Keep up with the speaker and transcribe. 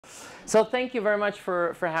So thank you very much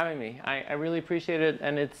for having me. I really appreciate it.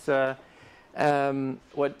 And it's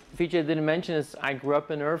what Vijay didn't mention is I grew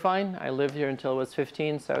up in Irvine. I lived here until I was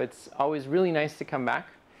 15, so it's always really nice to come back.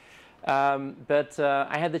 But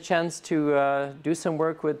I had the chance to do some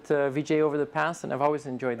work with Vijay over the past, and I've always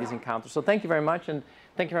enjoyed these encounters. So thank you very much, and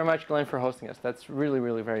thank you very much, Glenn, for hosting us. That's really,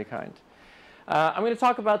 really very kind. I'm going to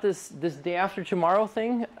talk about this day after tomorrow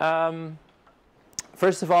thing.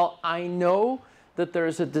 First of all, I know that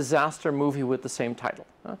there's a disaster movie with the same title.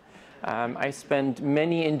 I spent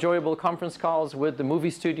many enjoyable conference calls with the movie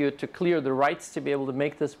studio to clear the rights to be able to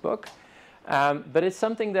make this book. But it's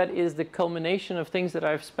something that is the culmination of things that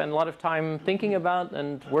I've spent a lot of time thinking about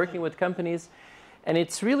and working with companies. And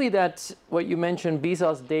it's really that what you mentioned,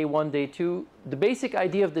 Bezos, day one, day two. The basic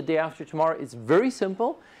idea of the day after tomorrow is very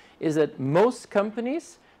simple, is that most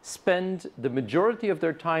companies spend the majority of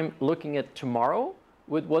their time looking at tomorrow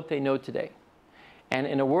with what they know today. And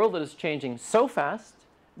in a world that is changing so fast,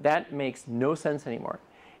 that makes no sense anymore.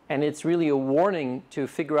 And it's really a warning to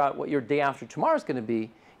figure out what your day after tomorrow is going to be,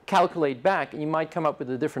 calculate back, and you might come up with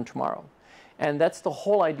a different tomorrow. And that's the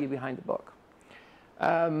whole idea behind the book.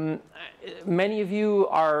 Many of you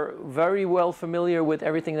are very well familiar with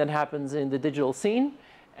everything that happens in the digital scene,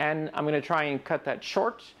 and I'm going to try and cut that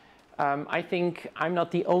short. I think I'm not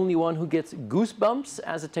the only one who gets goosebumps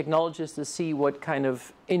as a technologist to see what kind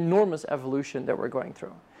of enormous evolution that we're going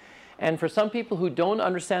through. And for some people who don't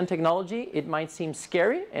understand technology, it might seem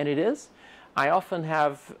scary, and it is. I often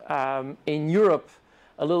have, in Europe,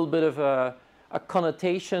 a little bit of a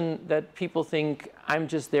connotation that people think I'm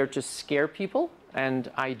just there to scare people, and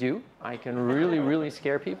I do. I can really, really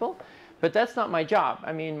scare people. But that's not my job.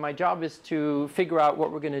 I mean, my job is to figure out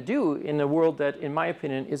what we're going to do in a world that, in my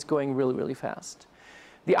opinion, is going really, really fast.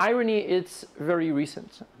 The irony, it's very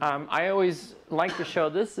recent. I always like to show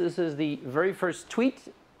this. This is the very first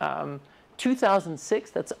tweet,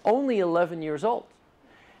 2006. That's only 11 years old.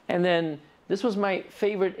 And then this was my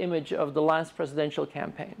favorite image of the last presidential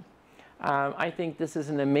campaign. I think this is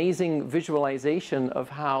an amazing visualization of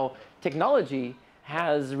how technology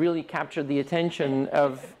has really captured the attention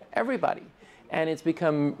of everybody, and it's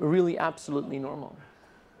become really absolutely normal.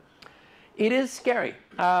 It is scary.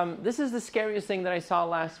 This is the scariest thing that I saw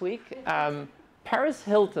last week. Paris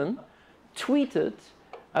Hilton tweeted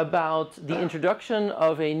about the introduction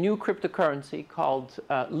of a new cryptocurrency called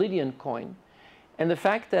Lydian coin, and the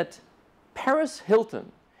fact that Paris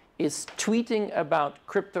Hilton is tweeting about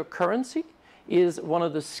cryptocurrency is one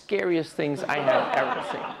of the scariest things I have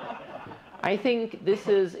ever seen. I think this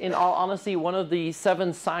is, in all honesty, one of the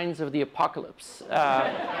 7 signs of the apocalypse.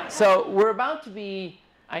 So we're about to be,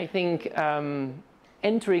 I think,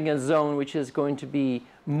 entering a zone which is going to be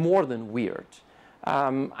more than weird.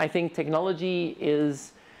 I think technology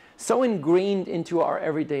is so ingrained into our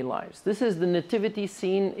everyday lives. This is the nativity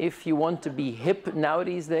scene if you want to be hip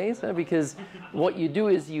nowadays days, because what you do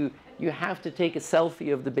is you have to take a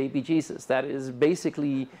selfie of the baby Jesus. That is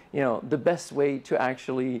basically, the best way to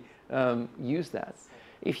actually use that.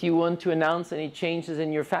 If you want to announce any changes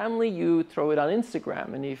in your family, you throw it on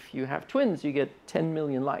Instagram. And if you have twins, you get 10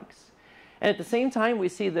 million likes. And at the same time, we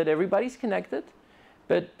see that everybody's connected,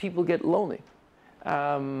 but people get lonely.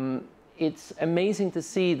 It's amazing to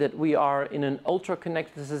see that we are in an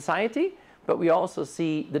ultra-connected society, but we also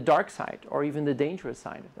see the dark side, or even the dangerous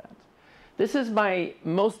side of that. This is my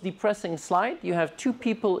most depressing slide. You have 2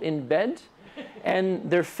 people in bed, and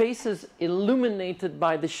their faces illuminated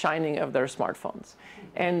by the shining of their smartphones.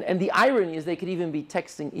 And the irony is they could even be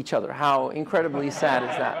texting each other. How incredibly sad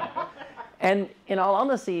is that? And in all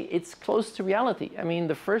honesty, it's close to reality. I mean,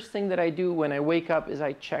 the first thing that I do when I wake up is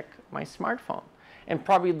I check my smartphone. And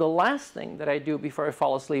probably the last thing that I do before I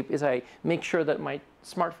fall asleep is I make sure that my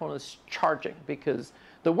smartphone is charging, because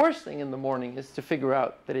the worst thing in the morning is to figure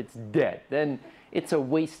out that it's dead. Then it's a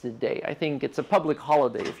wasted day. I think it's a public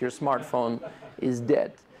holiday if your smartphone is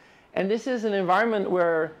dead. And this is an environment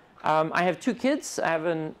where I have 2 kids. I have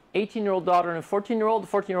an 18-year-old daughter and a 14-year-old. The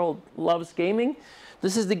 14-year-old loves gaming.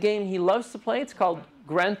 This is the game he loves to play. It's called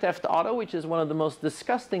Grand Theft Auto, which is one of the most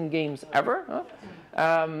disgusting games ever.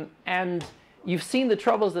 And you've seen the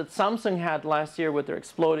troubles that Samsung had last year with their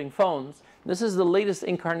exploding phones. This is the latest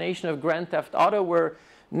incarnation of Grand Theft Auto, where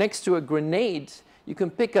next to a grenade, you can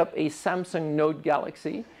pick up a Samsung Note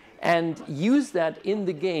Galaxy and use that in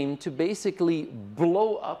the game to basically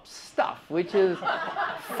blow up stuff, which is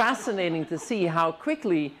fascinating to see how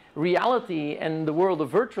quickly reality and the world of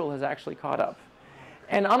virtual has actually caught up.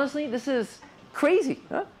 And honestly, this is crazy.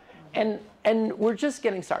 And we're just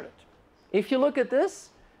getting started. If you look at this,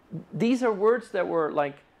 these are words that were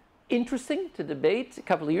like interesting to debate a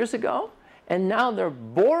couple of years ago, and now they're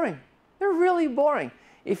boring. They're really boring.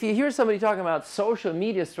 If you hear somebody talking about social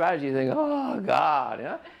media strategy, you think, oh, God.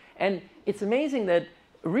 Yeah? And it's amazing that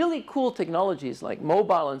really cool technologies like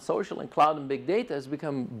mobile and social and cloud and big data has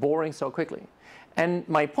become boring so quickly. And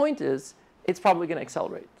my point is, it's probably going to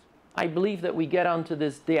accelerate. I believe that we get onto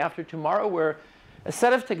this day after tomorrow where a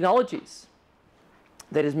set of technologies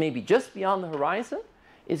that is maybe just beyond the horizon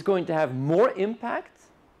is going to have more impact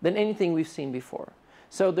than anything we've seen before.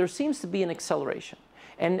 So there seems to be an acceleration.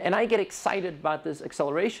 And I get excited about this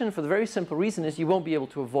acceleration for the very simple reason is you won't be able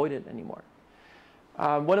to avoid it anymore.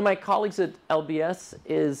 One of my colleagues at LBS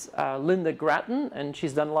is Linda Grattan, and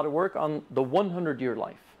she's done a lot of work on the 100-year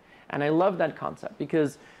life. And I love that concept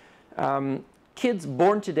because kids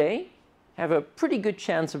born today have a pretty good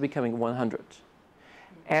chance of becoming 100.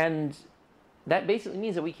 And that basically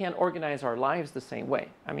means that we can't organize our lives the same way.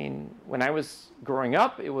 I mean, when I was growing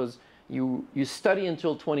up, it was you study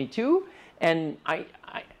until 22, and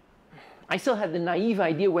I still had the naive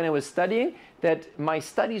idea when I was studying that my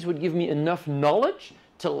studies would give me enough knowledge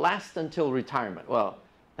to last until retirement. Well,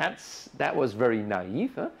 that was very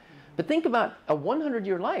naive. Huh? But think about a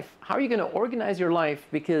 100-year life. How are you going to organize your life?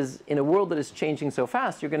 Because in a world that is changing so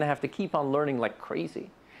fast, you're going to have to keep on learning like crazy.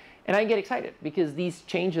 And I get excited because these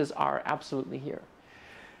changes are absolutely here.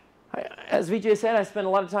 As Vijay said, I spend a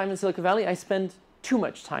lot of time in Silicon Valley. I spend too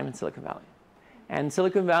much time in Silicon Valley. And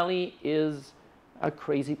Silicon Valley is a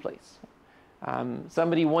crazy place.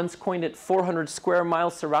 Somebody once coined it 400 square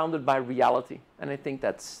miles surrounded by reality. And I think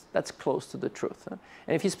that's close to the truth. Huh?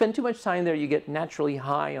 And if you spend too much time there, you get naturally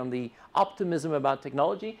high on the optimism about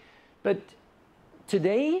technology. But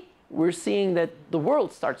today, we're seeing that the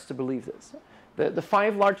world starts to believe this. The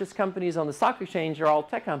 5 largest companies on the stock exchange are all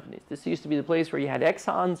tech companies. This used to be the place where you had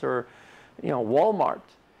Exxon's or Walmart.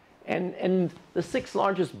 And the 6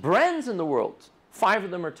 largest brands in the world, 5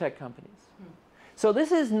 of them are tech companies. So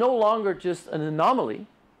this is no longer just an anomaly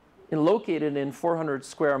located in 400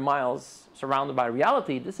 square miles surrounded by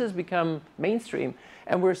reality. This has become mainstream.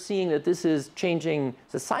 And we're seeing that this is changing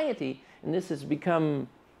society. And this has become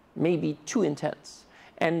maybe too intense.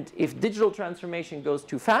 And if digital transformation goes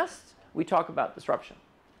too fast, we talk about disruption.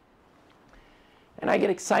 And I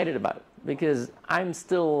get excited about it because I'm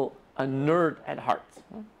still a nerd at heart.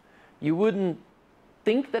 You wouldn't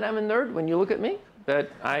think that I'm a nerd when you look at me,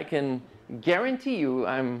 but I can guarantee you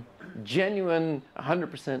I'm genuine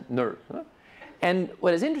 100% nerd. And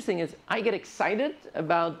what is interesting is I get excited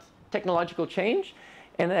about technological change,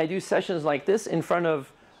 and I do sessions like this in front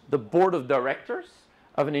of the board of directors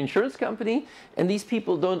of an insurance company, and these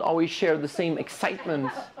people don't always share the same excitement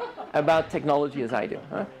about technology as I do.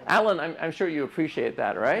 Alan, I'm sure you appreciate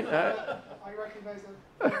that, right? I recognize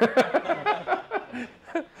that.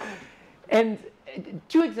 And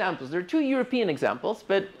 2 examples. There are 2 European examples,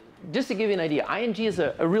 but just to give you an idea, ING is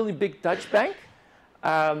a really big Dutch bank,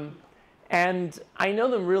 and I know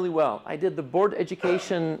them really well. I did the board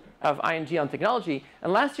education of ING on technology,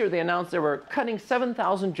 and last year they announced they were cutting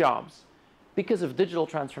 7,000 jobs because of digital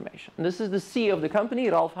transformation. And this is the CEO of the company,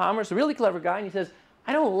 Ralph Hamers, a really clever guy, and he says,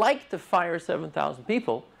 I don't like to fire 7,000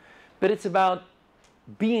 people, but it's about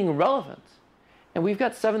being relevant. And we've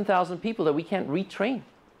got 7,000 people that we can't retrain.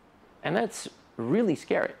 And that's really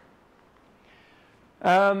scary.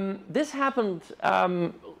 This happened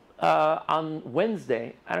on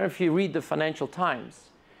Wednesday. I don't know if you read the Financial Times,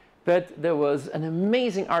 but there was an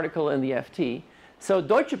amazing article in the FT. So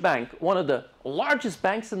Deutsche Bank, one of the largest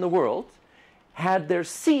banks in the world, had their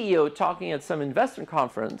CEO talking at some investment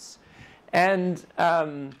conference, and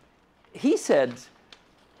he said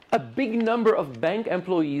a big number of bank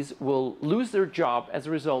employees will lose their job as a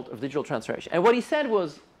result of digital transformation. And what he said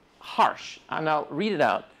was harsh, and I'll read it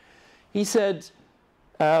out. He said,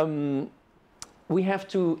 we have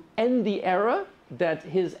to end the era that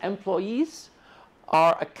his employees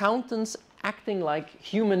are accountants acting like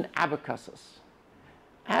human abacuses.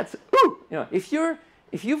 That's, ooh,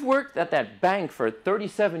 if you've worked at that bank for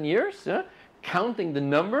 37 years, counting the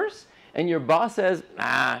numbers, and your boss says,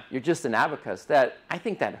 you're just an abacus, I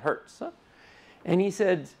think that hurts. And he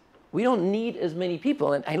said, we don't need as many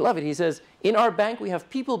people. And I love it. He says, in our bank, we have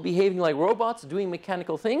people behaving like robots, doing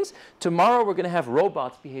mechanical things. Tomorrow, we're going to have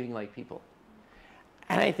robots behaving like people.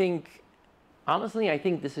 And I think, honestly, I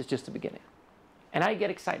think this is just the beginning. And I get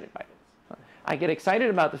excited by this. I get excited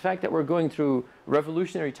about the fact that we're going through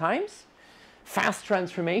revolutionary times, fast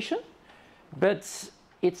transformation, but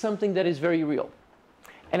it's something that is very real.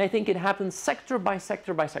 And I think it happens sector by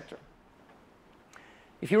sector by sector.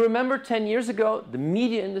 If you remember 10 years ago, the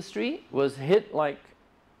media industry was hit like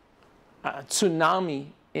a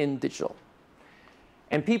tsunami in digital.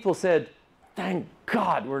 And people said, thank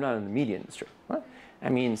God we're not in the media industry. I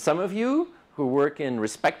mean, some of you who work in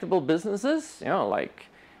respectable businesses, you know, like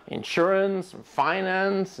insurance, and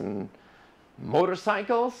finance, and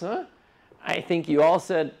motorcycles, huh? I think you all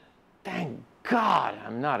said, thank God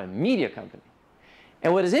I'm not a media company.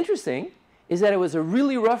 And what is interesting is that it was a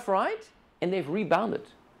really rough ride, and they've rebounded.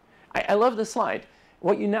 I love this slide.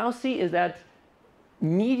 What you now see is that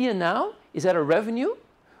media now is at a revenue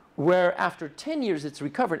where after 10 years it's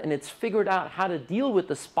recovered and it's figured out how to deal with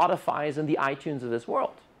the Spotifys and the iTunes of this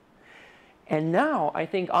world. And now I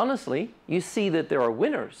think honestly you see that there are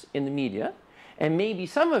winners in the media, and maybe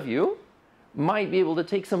some of you might be able to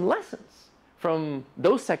take some lessons from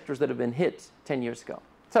those sectors that have been hit 10 years ago.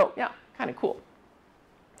 So yeah, kind of cool.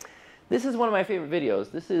 This is one of my favorite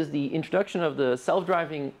videos. This is the introduction of the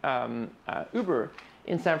self-driving Uber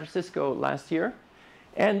in San Francisco last year.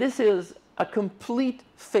 And this is a complete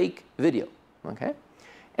fake video, okay?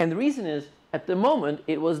 And the reason is, at the moment,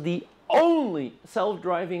 it was the only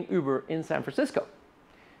self-driving Uber in San Francisco.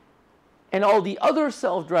 And all the other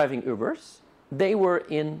self-driving Ubers, they were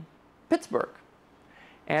in Pittsburgh.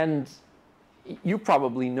 And you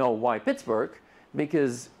probably know why Pittsburgh,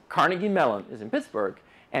 because Carnegie Mellon is in Pittsburgh,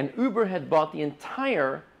 and Uber had bought the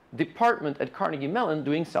entire department at Carnegie Mellon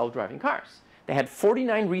doing self-driving cars. They had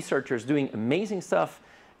 49 researchers doing amazing stuff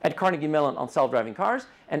at Carnegie Mellon on self-driving cars,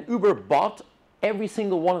 and Uber bought every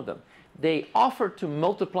single one of them. They offered to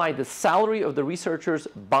multiply the salary of the researchers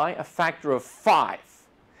by a factor of 5.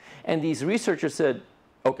 And these researchers said,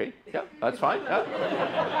 okay, yeah, that's fine. Yeah.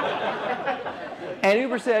 And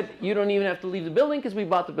Uber said, you don't even have to leave the building because we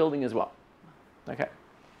bought the building as well. Okay.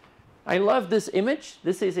 I love this image.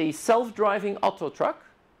 This is a self-driving auto truck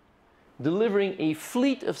delivering a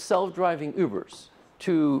fleet of self-driving Ubers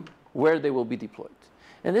to where they will be deployed.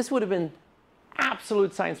 And this would have been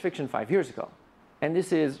absolute science fiction 5 years ago. And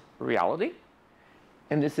this is reality.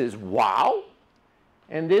 And this is wow.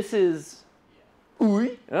 And this is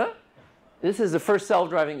ooey. Huh? This is the first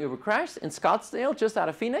self-driving Uber crash in Scottsdale, just out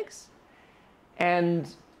of Phoenix. And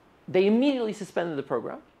they immediately suspended the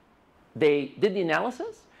program. They did the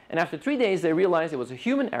analysis. And after 3 days, they realized it was a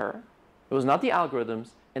human error. It was not the algorithms.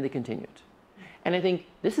 And they continued. And I think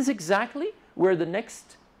this is exactly where the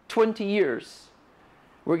next 20 years,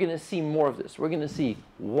 we're going to see more of this. We're going to see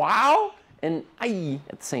wow and aye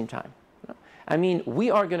at the same time. I mean, we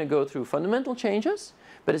are going to go through fundamental changes,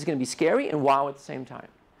 but it's going to be scary and wow at the same time.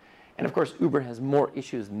 And of course, Uber has more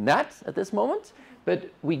issues than that at this moment.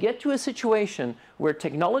 But we get to a situation where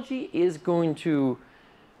technology is going to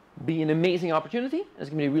be an amazing opportunity. It's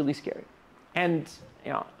going to be really scary. And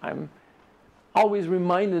you know, I'm always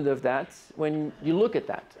reminded of that when you look at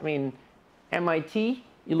that. I mean, MIT,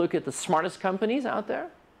 you look at the smartest companies out there,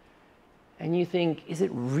 and you think, is it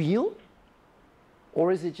real?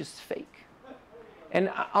 Or is it just fake? And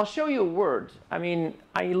I'll show you a word. I mean,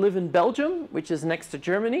 I live in Belgium, which is next to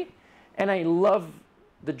Germany, and I love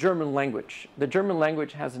the German language. The German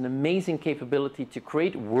language has an amazing capability to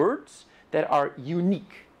create words that are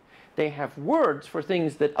unique. They have words for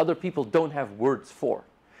things that other people don't have words for.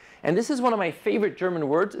 And this is one of my favorite German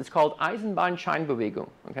words. It's called Eisenbahnscheinbewegung.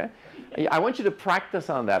 Okay? I want you to practice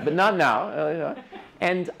on that, but not now.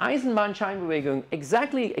 And Eisenbahnscheinbewegung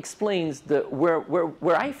exactly explains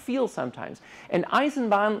where I feel sometimes. And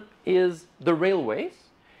Eisenbahn is the railways,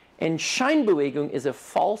 and Scheinbewegung is a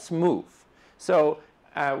false move. So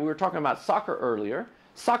we were talking about soccer earlier.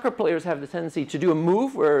 Soccer players have the tendency to do a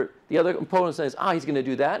move where the other opponent says, ah, he's going to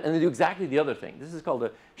do that, and they do exactly the other thing. This is called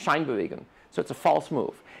a Scheinbewegung. So it's a false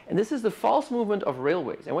move. And this is the false movement of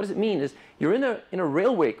railways. And what does it mean is you're in a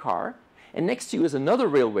railway car, and next to you is another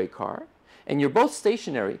railway car, and you're both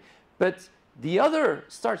stationary, but the other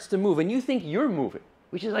starts to move, and you think you're moving,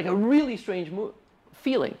 which is like a really strange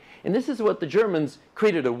feeling. And this is what the Germans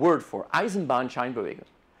created a word for, Eisenbahnscheinbewegung.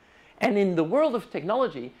 And in the world of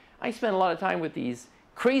technology, I spend a lot of time with these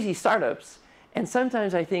crazy startups, and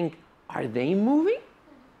sometimes I think, are they moving?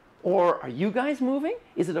 Or are you guys moving?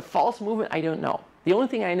 Is it a false movement? I don't know. The only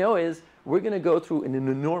thing I know is we're going to go through an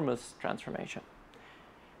enormous transformation.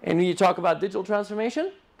 And when you talk about digital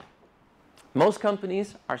transformation, most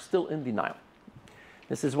companies are still in denial.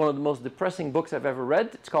 This is one of the most depressing books I've ever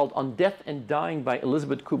read. It's called On Death and Dying by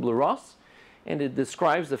Elizabeth Kubler-Ross. And it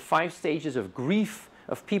describes the 5 stages of grief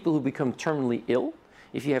of people who become terminally ill.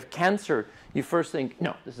 If you have cancer, you first think,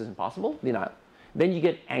 no, this is impossible, denial. Then you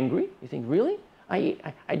get angry. You think, really?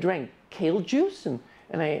 I drank kale juice and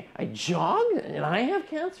I jogged and I have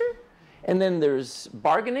cancer? And then there's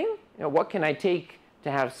bargaining. You know, what can I take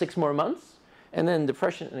to have 6 more months? And then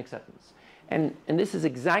depression and acceptance. And this is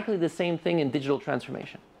exactly the same thing in digital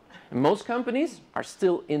transformation. And most companies are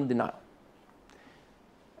still in denial.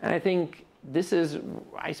 And I think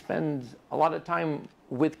I spend a lot of time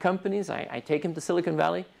with companies. I take them to Silicon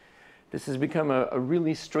Valley. This has become a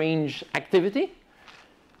really strange activity.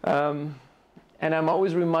 And I'm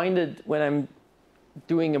always reminded when I'm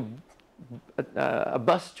doing a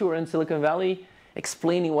bus tour in Silicon Valley,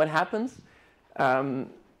 explaining what happens.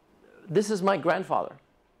 This is my grandfather.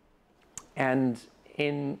 And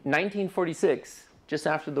in 1946, just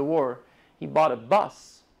after the war, he bought a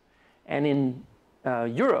bus. And in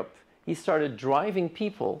Europe, he started driving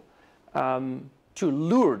people to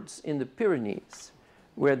Lourdes in the Pyrenees,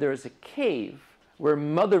 where there's a cave where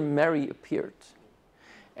Mother Mary appeared.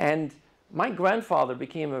 And my grandfather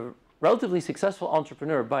became a relatively successful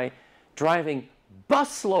entrepreneur by driving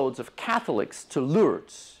busloads of Catholics to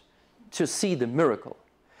Lourdes to see the miracle.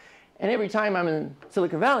 And every time I'm in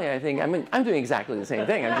Silicon Valley, I think I'm doing exactly the same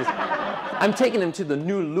thing. I'm taking them to the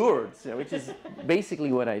new Lourdes, which is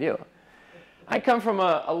basically what I do. I come from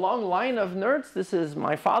a long line of nerds. This is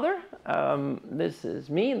my father. This is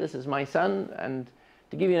me. This is my son. And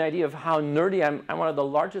to give you an idea of how nerdy, I'm one of the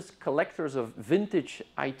largest collectors of vintage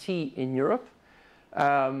IT in Europe.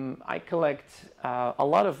 I collect a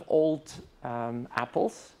lot of old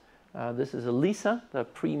Apples. This is a Lisa, the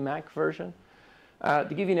pre-Mac version.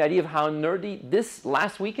 To give you an idea of how nerdy, this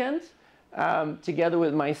last weekend, together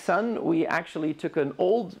with my son, we actually took an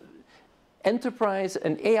old Enterprise,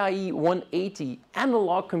 an AIE 180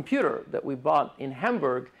 analog computer that we bought in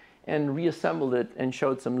Hamburg and reassembled it and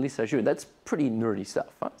showed some Lisa June. That's pretty nerdy stuff.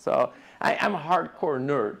 Huh? So I'm a hardcore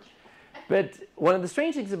nerd. But one of the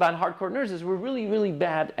strange things about hardcore nerds is we're really, really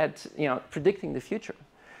bad at predicting the future.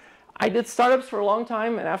 I did startups for a long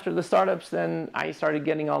time, and after the startups, then I started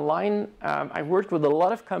getting online. I've worked with a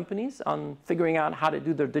lot of companies on figuring out how to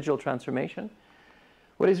do their digital transformation.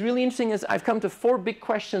 What is really interesting is I've come to 4 big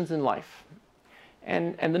questions in life.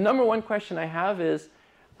 And the number one question I have is,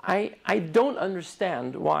 I don't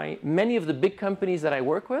understand why many of the big companies that I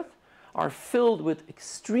work with are filled with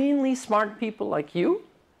extremely smart people like you,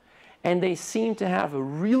 and they seem to have a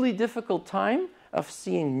really difficult time of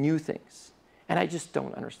seeing new things. And I just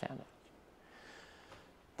don't understand it.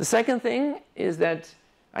 The second thing is that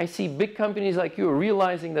I see big companies like you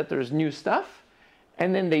realizing that there's new stuff,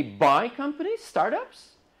 and then they buy companies, startups,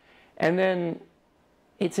 and then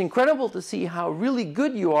it's incredible to see how really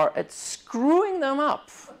good you are at screwing them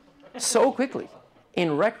up so quickly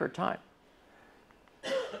in record time.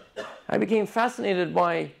 I became fascinated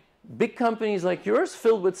by big companies like yours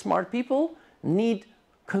filled with smart people need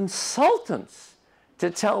consultants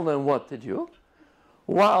to tell them what to do,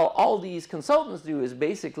 while all these consultants do is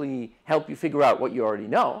basically help you figure out what you already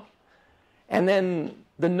know. And then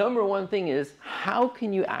the number one thing is, how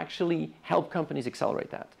can you actually help companies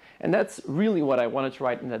accelerate that? And that's really what I wanted to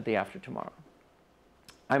write in That Day After Tomorrow.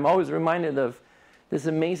 I'm always reminded of this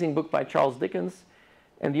amazing book by Charles Dickens.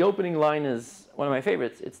 And the opening line is one of my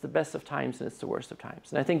favorites. It's the best of times and it's the worst of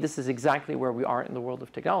times. And I think this is exactly where we are in the world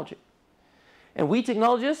of technology. And we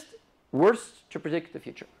technologists, worst to predict the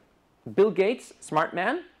future. Bill Gates, smart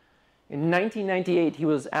man, in 1998, he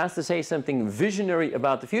was asked to say something visionary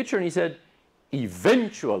about the future. And he said,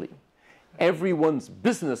 eventually, everyone's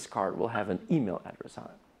business card will have an email address on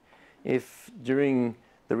it. If during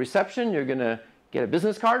the reception, you're going to get a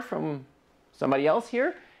business card from somebody else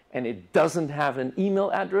here, and it doesn't have an email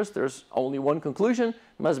address, there's only one conclusion: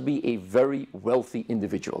 must be a very wealthy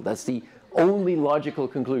individual. That's the only logical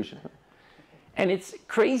conclusion. And it's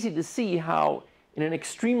crazy to see how, in an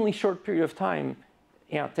extremely short period of time,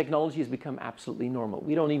 technology has become absolutely normal.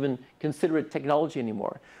 We don't even consider it technology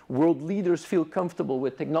anymore. World leaders feel comfortable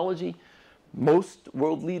with technology. Most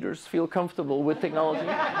world leaders feel comfortable with technology.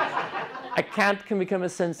 A cat can become a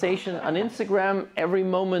sensation on Instagram. Every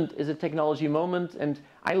moment is a technology moment. And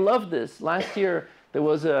I love this. Last year, there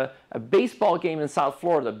was a baseball game in South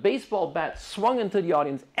Florida. Baseball bat swung into the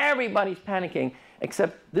audience. Everybody's panicking,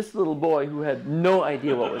 except this little boy who had no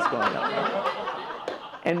idea what was going on.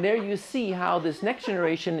 And there you see how this next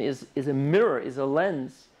generation is a mirror, is a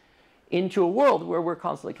lens into a world where we're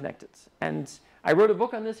constantly connected. And I wrote a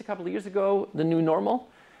book on this a couple of years ago, The New Normal.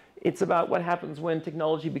 It's about what happens when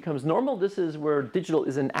technology becomes normal. This is where digital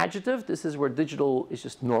is an adjective. This is where digital is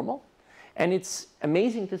just normal. And it's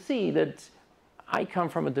amazing to see that I come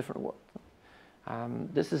from a different world.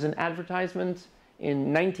 This is an advertisement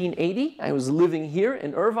in 1980. I was living here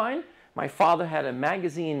in Irvine. My father had a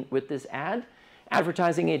magazine with this ad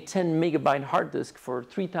advertising a 10 megabyte hard disk for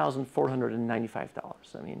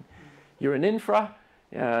 $3,495. I mean, you're an infra.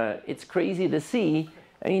 It's crazy to see.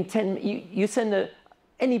 I mean, you send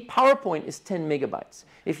any PowerPoint is 10 megabytes.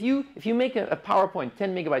 If you make a PowerPoint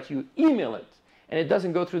 10 megabytes, you email it, and it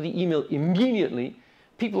doesn't go through the email immediately.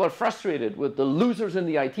 people are frustrated with the losers in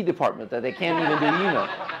the IT department that they can't even do email.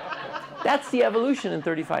 That's the evolution in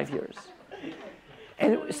 35 years.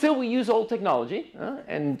 And still we use old technology,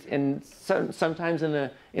 and sometimes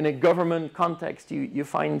in a government context you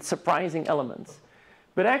find surprising elements.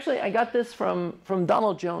 But actually I got this from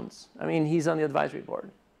Donald Jones. I mean, he's on the advisory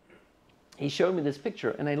board. He showed me this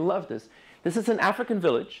picture, and I love this. This is an African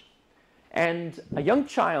village, and a young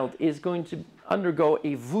child is going to undergo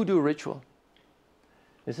a voodoo ritual.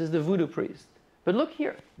 This is the voodoo priest. But look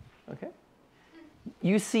here, okay?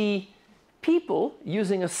 You see people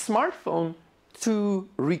using a smartphone to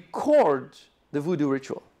record the voodoo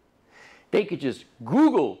ritual. They could just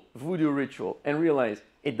Google voodoo ritual and realize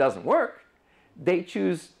it doesn't work. They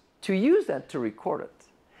choose to use that to record it.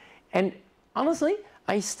 And honestly,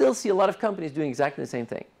 I still see a lot of companies doing exactly the same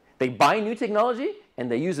thing. They buy new technology and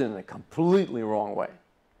they use it in a completely wrong way.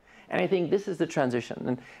 And I think this is the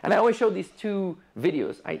transition. And I always show these two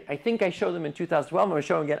videos. I think I showed them in 2012. I'm going to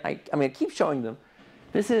show them again. I mean, I keep showing them.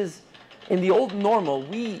 This is, in the old normal,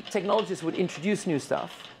 we technologists would introduce new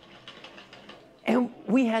stuff. And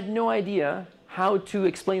we had no idea how to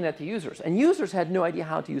explain that to users. And users had no idea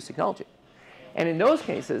how to use technology. And in those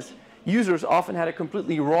cases, users often had a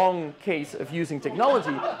completely wrong case of using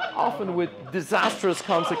technology, often with disastrous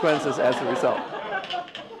consequences as a result.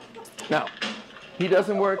 Now, he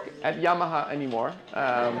doesn't work at Yamaha anymore.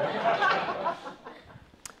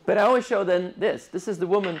 But I always show them this. This is the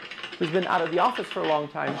woman who's been out of the office for a long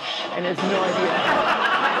time and has no idea.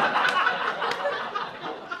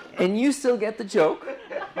 And you still get the joke,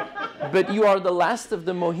 but you are the last of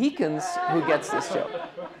the Mohicans who gets this joke.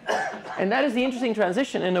 And that is the interesting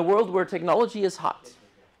transition in a world where technology is hot.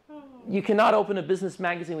 You cannot open a business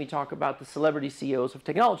magazine, we talk about the celebrity CEOs of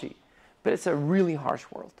technology. But it's a really harsh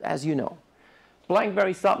world, as you know.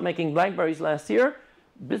 BlackBerry stopped making BlackBerries last year.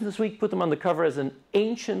 Business Week put them on the cover as an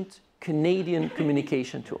ancient Canadian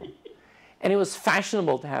communication tool. And it was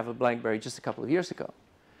fashionable to have a BlackBerry just a couple of years ago.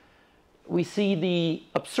 We see the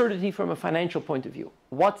absurdity from a financial point of view.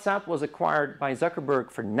 WhatsApp was acquired by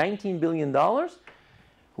Zuckerberg for $19 billion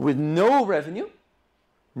with no revenue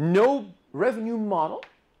model,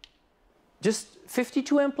 just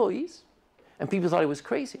 52 employees. And people thought it was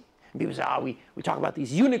crazy. And people say, we talk about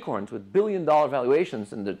these unicorns with billion-dollar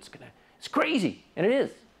valuations, and it's crazy. And it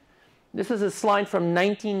is. This is a slide from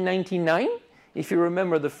 1999. If you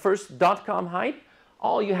remember the first .com hype,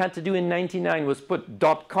 all you had to do in 1999 was put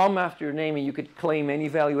 .com after your name, and you could claim any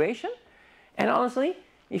valuation. And honestly,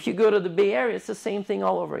 if you go to the Bay Area, it's the same thing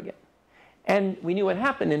all over again. And we knew what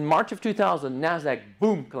happened. In March of 2000, NASDAQ,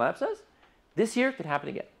 boom, collapses. This year, it could happen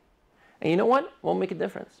again. And you know what? Won't make a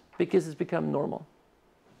difference, because it's become normal.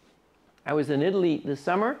 I was in Italy this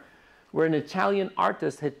summer, where an Italian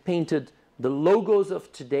artist had painted the logos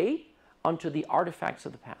of today onto the artifacts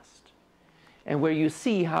of the past. And where you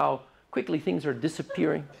see how quickly things are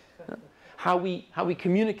disappearing, how we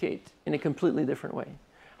communicate in a completely different way,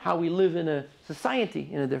 how we live in a society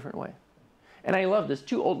in a different way. And I love this,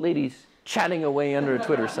 two old ladies chatting away under a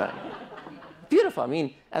Twitter sign. Beautiful. I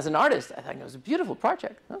mean, as an artist, I think it was a beautiful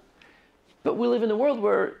project. But we live in a world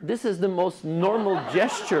where this is the most normal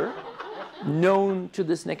gesture known to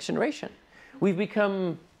this next generation. We've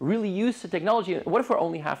become really used to technology. What if we're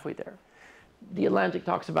only halfway there? The Atlantic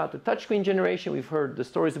talks about the touchscreen generation. We've heard the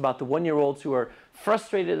stories about the one-year-olds who are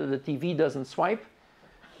frustrated that the TV doesn't swipe.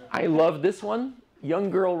 I love this one. Young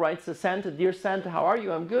girl writes to Santa, "Dear Santa, how are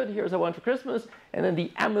you? I'm good. Here's what I want for Christmas." And then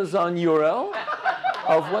the Amazon URL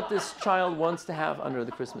of what this child wants to have under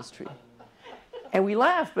the Christmas tree. And we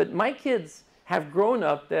laugh, but my kids have grown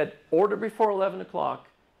up that order before 11 o'clock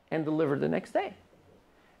and deliver the next day.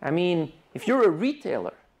 I mean, if you're a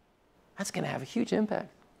retailer, that's going to have a huge impact.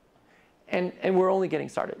 And we're only getting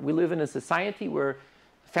started. We live in a society where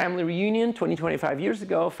family reunion 20, 25 years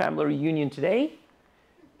ago, family reunion today,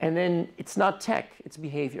 and then it's not tech, it's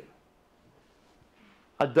behavior.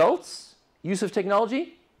 Adults, use of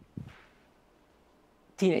technology,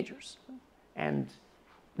 teenagers. And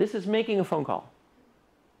this is making a phone call.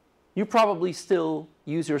 You probably still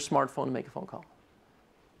use your smartphone to make a phone call.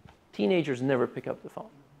 Teenagers never pick up the phone.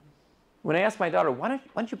 When I ask my daughter, why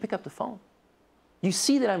don't you pick up the phone? You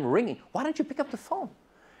see that I'm ringing. Why don't you pick up the phone?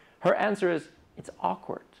 Her answer is, it's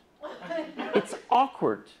awkward. It's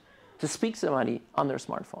awkward to speak to somebody on their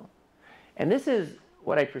smartphone. And this is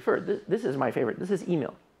what I prefer. This is my favorite. This is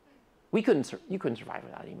email. You couldn't survive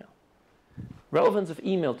without email. Relevance of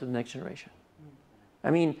email to the next generation.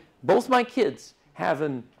 I mean, both my kids have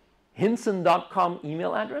an Hinssen.com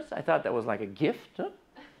email address. I thought that was like a gift. Huh?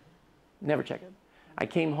 Never check it. I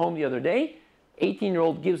came home the other day.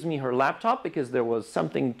 18-year-old gives me her laptop because there was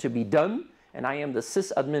something to be done. and I am the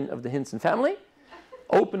sysadmin of the Hinssen family,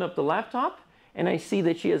 open up the laptop, and I see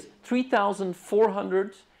that she has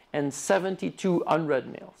 3,472 unread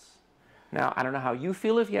mails. Now, I don't know how you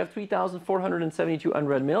feel if you have 3,472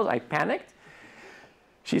 unread mails. I panicked.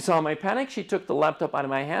 She saw my panic. She took the laptop out of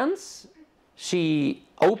my hands. She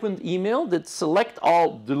opened email, did select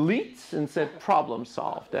all, delete, and said, problem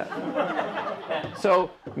solved.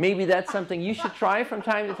 So maybe that's something you should try from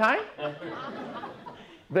time to time.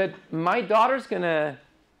 But my daughter's going to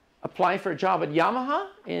apply for a job at Yamaha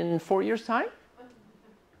in 4 years' time.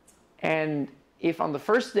 And if on the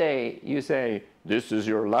first day you say, this is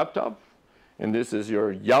your laptop, and this is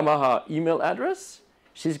your Yamaha email address,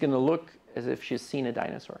 she's going to look as if she's seen a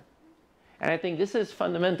dinosaur. And I think this is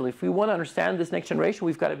fundamental. If we want to understand this next generation,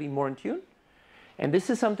 we've got to be more in tune. And this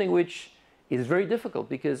is something which is very difficult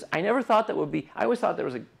because I never thought that would be, I always thought there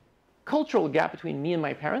was a cultural gap between me and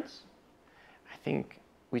my parents. I think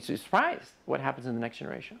we should be surprised what happens in the next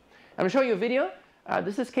generation. I'm going to show you a video.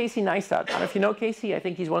 This is Casey Neistat. I don't know if you know Casey. I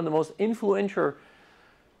think he's one of the most influential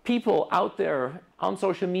people out there on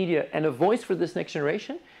social media and a voice for this next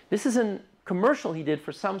generation. This is a commercial he did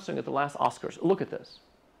for Samsung at the last Oscars. Look at this.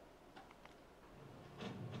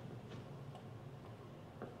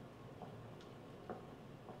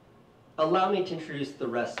 Allow me to introduce the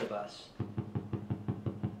rest of us.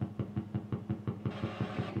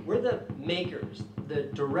 We're the makers, the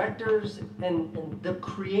directors, and the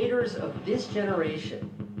creators of this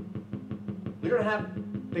generation. We don't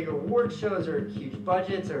have big award shows or huge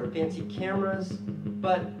budgets or fancy cameras,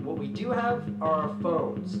 but what we do have are our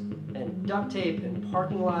phones and duct tape and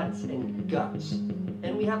parking lots and guts.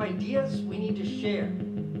 And we have ideas we need to share.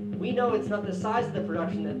 We know it's not the size of the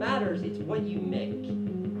production that matters, it's what you make.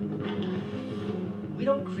 We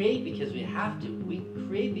don't create because we have to. We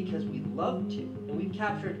create because we love to. And we've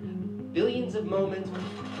captured billions of moments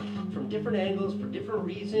from different angles, for different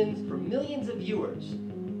reasons, for millions of viewers,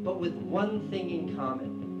 but with one thing in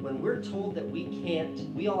common. When we're told that we can't,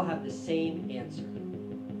 we all have the same answer.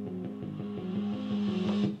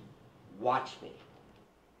 Watch me.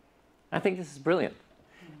 I think this is brilliant.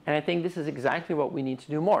 And I think this is exactly what we need to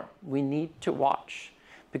do more. We need to watch.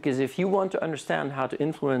 Because if you want to understand how to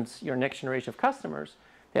influence your next generation of customers,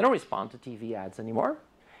 they don't respond to TV ads anymore.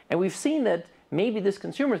 And we've seen that maybe this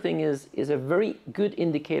consumer thing is a very good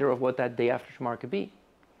indicator of what that day after tomorrow could be.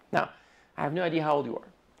 Now, I have no idea how old you are.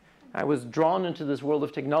 I was drawn into this world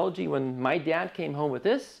of technology when my dad came home with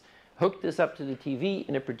this, hooked this up to the TV,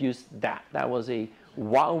 and it produced that. That was a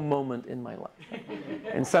wow moment in my life.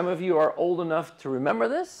 And some of you are old enough to remember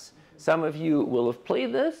this. Some of you will have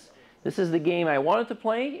played this. This is the game I wanted to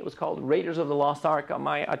play. It was called Raiders of the Lost Ark on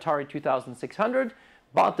my Atari 2600.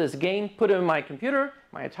 Bought this game, put it in my computer,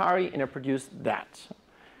 my Atari, and it produced that.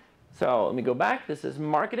 So let me go back. This is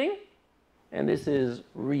marketing, and this is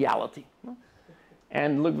reality.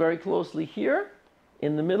 And look very closely here.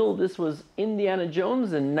 In the middle, this was Indiana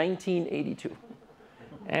Jones in 1982.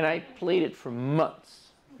 And I played it for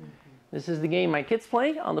months. This is the game my kids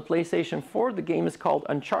play on the PlayStation 4. The game is called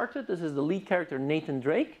Uncharted. This is the lead character, Nathan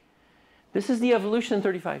Drake. This is the evolution in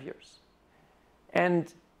 35 years.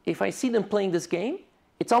 And if I see them playing this game,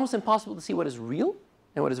 it's almost impossible to see what is real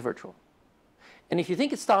and what is virtual. And if you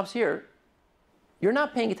think it stops here, you're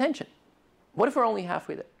not paying attention. What if we're only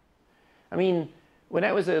halfway there? I mean, when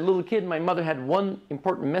I was a little kid, my mother had one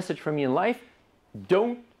important message for me in life: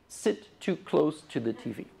 don't sit too close to the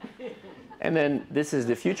TV. And then this is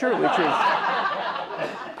the future, which is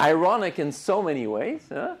ironic in so many ways.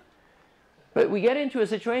 But we get into a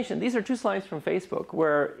situation, these are two slides from Facebook,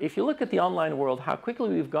 where if you look at the online world, how quickly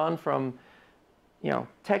we've gone from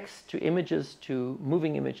text to images to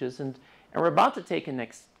moving images, and we're about to take a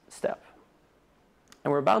next step.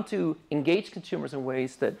 And we're about to engage consumers in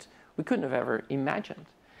ways that we couldn't have ever imagined.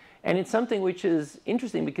 And it's something which is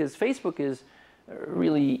interesting because Facebook is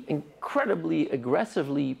really incredibly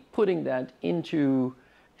aggressively putting that into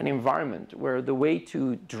an environment where the way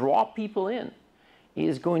to draw people in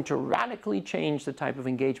is going to radically change the type of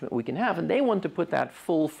engagement we can have. And they want to put that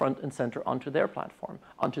full front and center onto their platform,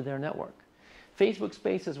 onto their network. Facebook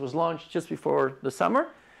Spaces was launched just before the summer.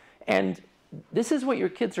 And this is what your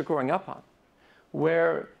kids are growing up on,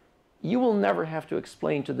 where you will never have to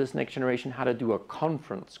explain to this next generation how to do a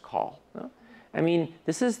conference call. I mean,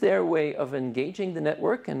 this is their way of engaging the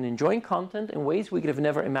network and enjoying content in ways we could have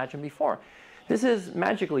never imagined before. This is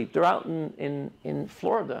Magically. They're out in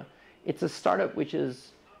Florida. It's a startup which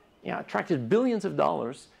has attracted billions of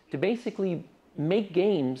dollars to basically make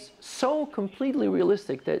games so completely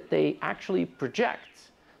realistic that they actually project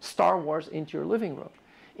Star Wars into your living room.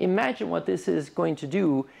 Imagine what this is going to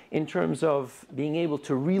do in terms of being able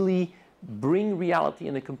to really bring reality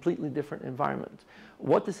in a completely different environment.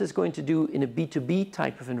 What this is going to do in a B2B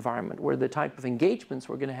type of environment, where the type of engagements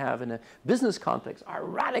we're going to have in a business context are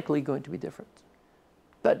radically going to be different.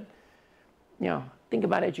 But, you know, think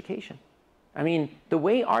about education. I mean, the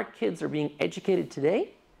way our kids are being educated today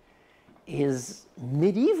is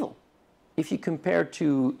medieval if you compare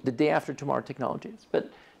to the day after tomorrow technologies.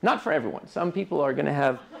 But not for everyone. Some people are going to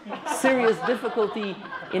have serious difficulty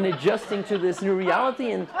in adjusting to this new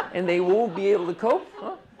reality, and they won't be able to cope.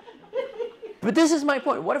 Huh? But this is my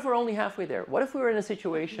point. What if we're only halfway there? What if we were in a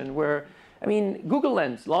situation where, I mean, Google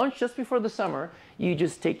Lens launched just before the summer. You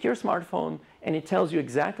just take your smartphone, and it tells you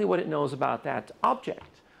exactly what it knows about that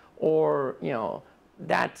object, or, you know,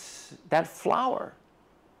 that flower.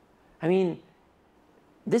 I mean,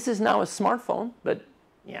 this is now a smartphone, but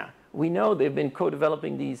yeah, we know they've been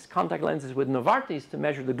co-developing these contact lenses with Novartis to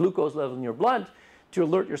measure the glucose level in your blood, to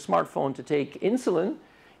alert your smartphone to take insulin.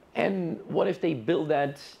 And what if they build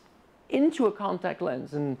that into a contact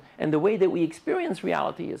lens, and the way that we experience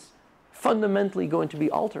reality is fundamentally going to be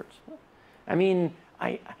altered? I mean,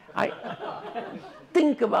 I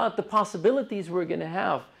think about the possibilities we're going to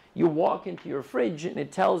have. You walk into your fridge and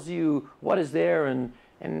it tells you what is there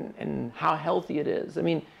and how healthy it is. I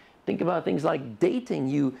mean, think about things like dating.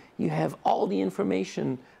 You have all the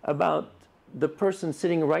information about the person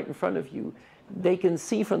sitting right in front of you. They can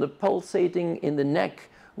see from the pulsating in the neck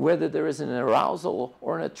whether there is an arousal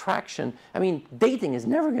or an attraction. I mean, dating is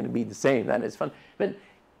never going to be the same. That is fun. But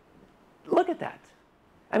look at that.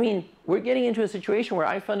 I mean, we're getting into a situation where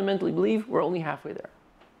I fundamentally believe we're only halfway there.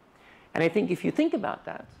 And I think if you think about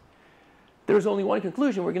that, there's only one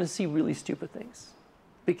conclusion. We're going to see really stupid things.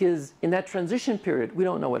 Because in that transition period, we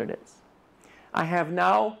don't know what it is. I have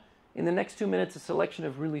now, in the next 2 minutes, a selection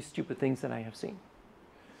of really stupid things that I have seen.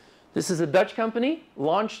 This is a Dutch company,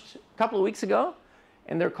 launched a couple of weeks ago,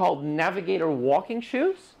 and they're called Navigator walking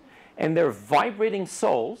shoes, and they're vibrating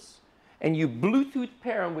soles, and you Bluetooth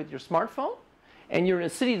pair them with your smartphone, and you're in a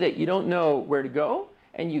city that you don't know where to go,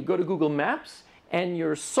 and you go to Google Maps, and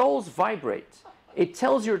your soles vibrate. It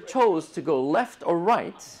tells your toes to go left or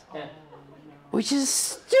right, which is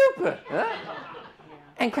stupid, huh?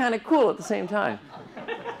 And kind of cool at the same time.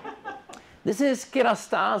 This is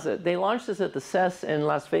Kerastase. They launched this at the CES in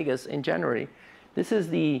Las Vegas in January. This is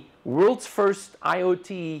the world's first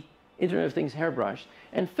IoT Internet of Things hairbrush,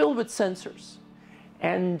 and filled with sensors.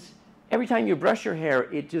 And every time you brush your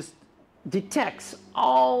hair, it just detects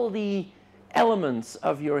all the elements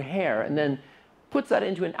of your hair and then puts that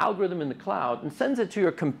into an algorithm in the cloud and sends it to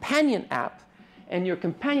your companion app. And your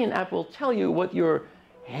companion app will tell you what your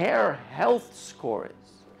hair health score is.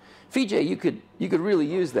 Vijay, you could really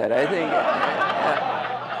use that, I think.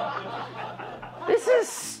 This is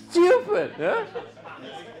stupid, huh?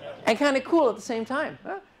 And kind of cool at the same time.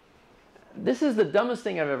 Huh? This is the dumbest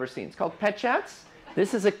thing I've ever seen. It's called Pet Chats.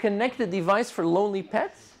 This is a connected device for lonely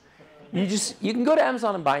pets. You can go to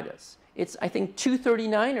Amazon and buy this. It's, I think,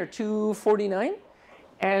 $239 or $249,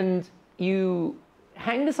 and you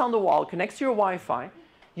hang this on the wall, connects to your Wi-Fi.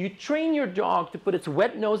 You train your dog to put its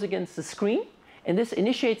wet nose against the screen, and this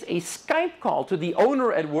initiates a Skype call to the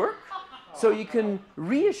owner at work, so you can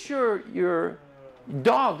reassure your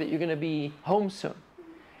dog that you're going to be home soon.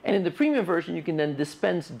 And in the premium version, you can then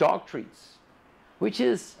dispense dog treats, which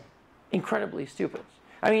is incredibly stupid.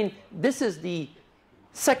 I mean, this is the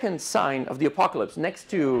second sign of the apocalypse, next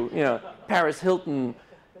to, you know, Paris Hilton.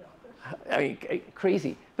 I mean,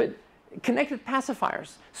 crazy. But connected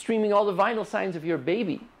pacifiers, streaming all the vital signs of your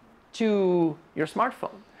baby to your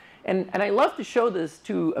smartphone. And I love to show this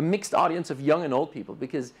to a mixed audience of young and old people,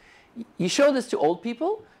 because you show this to old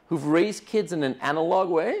people who've raised kids in an analog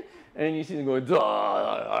way, and you see them going,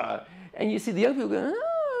 duh, and you see the young people going,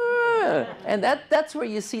 ah. And that's where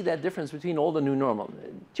you see that difference between old and new normal.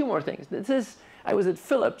 Two more things. I was at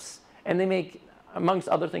Philips, and they make, amongst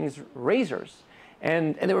other things, razors.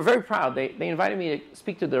 And they were very proud. They invited me to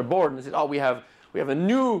speak to their board, and they said, oh, we have a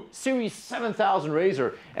new Series 7000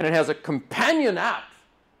 razor, and it has a companion app.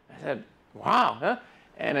 I said, wow, huh?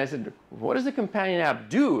 And I said, what does the companion app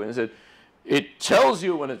do? And I said, it tells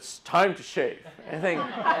you when it's time to shave. And I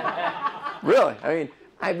think, really? I mean,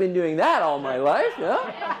 I've been doing that all my life,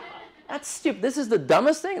 yeah? That's stupid. This is the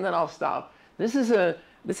dumbest thing, and then I'll stop. This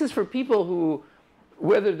is for people who,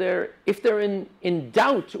 if they're in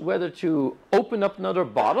doubt whether to open up another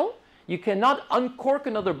bottle, you cannot uncork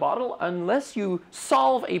another bottle unless you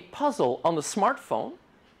solve a puzzle on the smartphone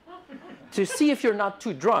to see if you're not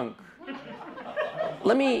too drunk.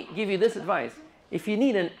 Let me give you this advice. If you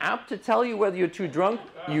need an app to tell you whether you're too drunk,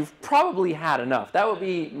 you've probably had enough. That would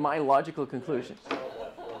be my logical conclusion.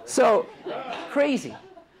 So, crazy.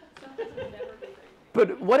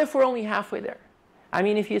 But what if we're only halfway there? I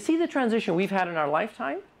mean, if you see the transition we've had in our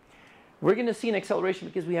lifetime, we're going to see an acceleration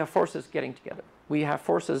because we have forces getting together. We have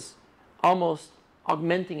forces almost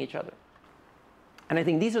augmenting each other. And I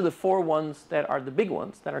think these are the four ones that are the big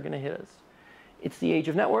ones that are going to hit us. It's the age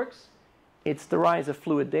of networks. It's the rise of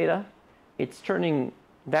fluid data. It's turning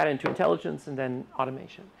that into intelligence and then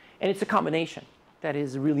automation. And it's a combination that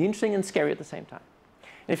is really interesting and scary at the same time.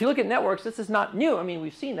 And if you look at networks, this is not new. I mean,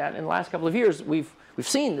 we've seen that in the last couple of years. We've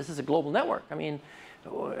seen this is a global network. I mean,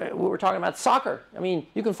 we were talking about soccer. I mean,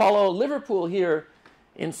 you can follow Liverpool here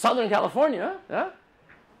in Southern California,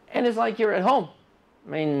 and it's like you're at home.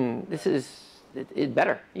 I mean, this is it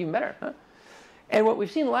better, even better. Huh? And what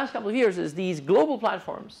we've seen in the last couple of years is these global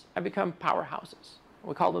platforms have become powerhouses.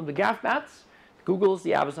 We call them the GAFBATs, the Googles,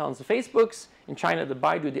 the Amazons, the Facebooks. In China, the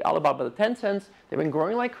Baidu, the Alibaba, the Tencents. They've been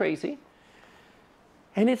growing like crazy.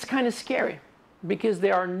 And it's kind of scary because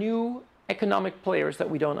there are new economic players that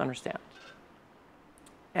we don't understand.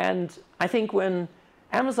 And I think when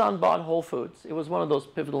Amazon bought Whole Foods, it was one of those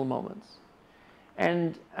pivotal moments.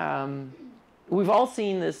 And we've all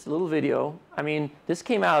seen this little video. I mean, this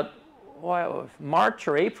came out March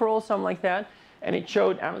or April, something like that. And it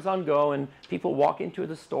showed Amazon Go, and people walk into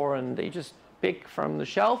the store, and they just pick from the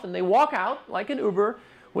shelf, and they walk out like an Uber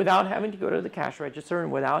without having to go to the cash register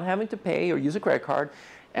and without having to pay or use a credit card.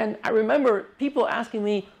 And I remember people asking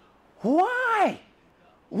me, why?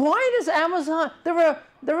 Why does Amazon, they're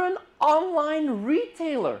an online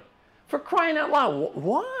retailer, for crying out loud,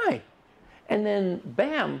 why? And then,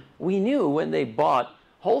 bam, we knew when they bought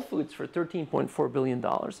Whole Foods for $13.4 billion.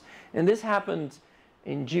 And this happened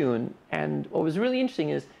in June. And what was really interesting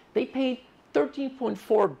is they paid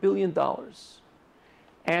 $13.4 billion.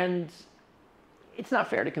 And it's not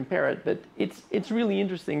fair to compare it, but it's really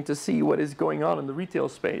interesting to see what is going on in the retail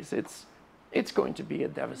space. It's going to be a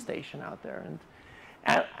devastation out there. And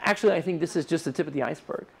actually, I think this is just the tip of the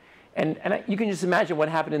iceberg. And you can just imagine what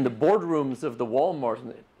happened in the boardrooms of the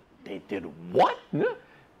Walmart. They did what?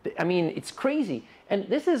 I mean, it's crazy. And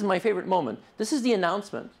this is my favorite moment. This is the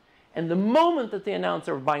announcement. And the moment that they announced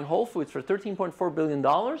they were buying Whole Foods for $13.4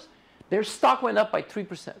 billion, their stock went up by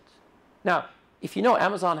 3%. Now, if you know,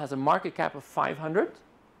 Amazon has a market cap of $500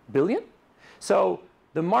 billion. So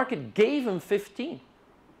the market gave them 15.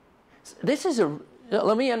 This is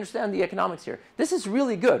let me understand the economics here. This is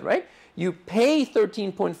really good, right? You pay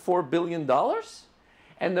 $13.4 billion,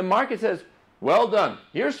 and the market says, well done,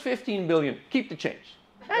 here's $15 billion, keep the change.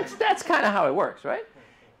 That's kind of how it works, right?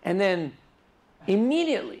 And then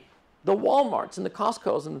immediately, the Walmarts and the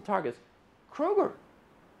Costcos and the Targets, Kroger,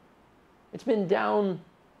 it's been down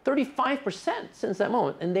 35% since that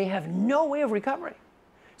moment, and they have no way of recovering.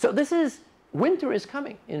 So winter is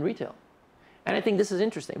coming in retail. And I think this is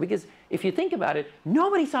interesting, because if you think about it,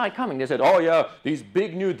 nobody saw it coming. They said, oh yeah, these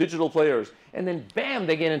big new digital players. And then bam,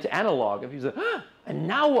 they get into analog. And people say, and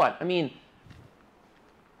now what? I mean,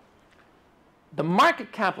 the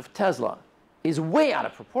market cap of Tesla is way out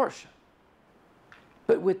of proportion.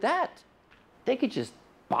 But with that, they could just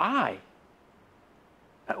buy.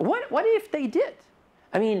 What if they did?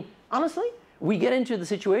 I mean, honestly, we get into the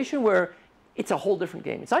situation where it's a whole different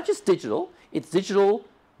game. It's not just digital. It's digital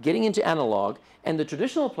getting into analog. And the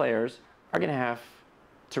traditional players are going to have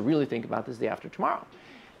to really think about this day after tomorrow.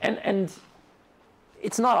 And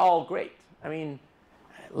it's not all great. I mean,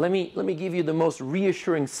 let me give you the most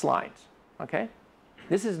reassuring slide. Okay?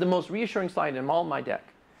 This is the most reassuring slide in all my deck.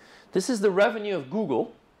 This is the revenue of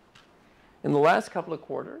Google in the last couple of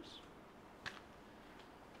quarters.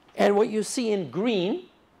 And what you see in green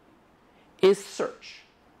is search.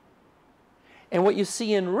 And what you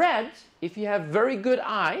see in red, if you have very good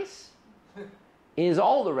eyes, is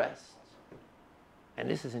all the rest. And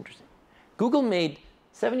this is interesting. Google made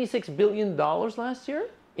 $76 billion last year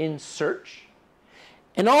in search.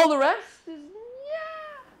 And all the rest is,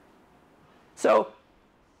 yeah. So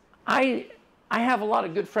I have a lot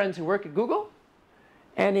of good friends who work at Google.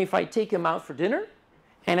 And if I take them out for dinner,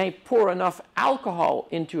 and I pour enough alcohol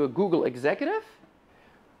into a Google executive,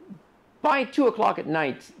 by 2 o'clock at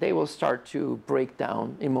night, they will start to break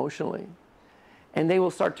down emotionally. And they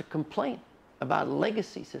will start to complain about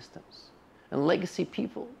legacy systems and legacy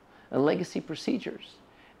people and legacy procedures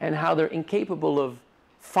and how they're incapable of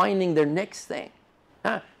finding their next thing.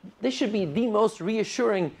 This should be the most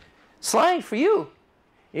reassuring slide for you.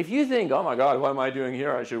 If you think, oh my God, what am I doing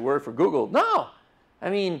here? I should work for Google. No. I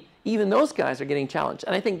mean, even those guys are getting challenged.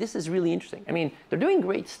 And I think this is really interesting. I mean, they're doing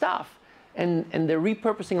great stuff. And they're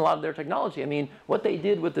repurposing a lot of their technology. I mean, what they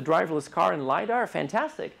did with the driverless car and LiDAR,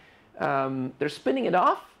 fantastic. They're spinning it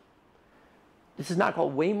off. This is now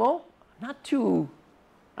called Waymo. Not too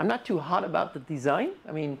I'm not too hot about the design.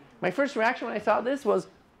 I mean, my first reaction when I saw this was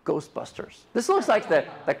Ghostbusters. This looks like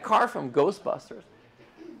the car from Ghostbusters.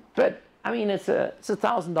 But, I mean, it's a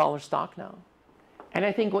 $1,000 stock now. And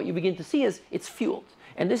I think what you begin to see is it's fueled.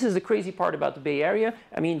 And this is the crazy part about the Bay Area.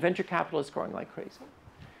 I mean, venture capital is growing like crazy.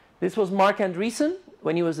 This was Mark Andreessen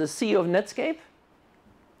when he was the CEO of Netscape.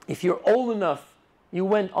 If you're old enough, you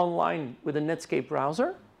went online with a Netscape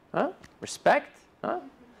browser. Huh? Respect. Huh?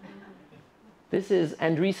 This is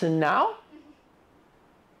Andreessen now.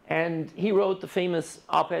 And he wrote the famous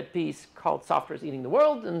op-ed piece called Software is Eating the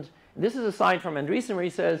World. And this is a slide from Andreessen where he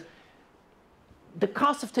says, the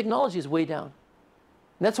cost of technology is way down.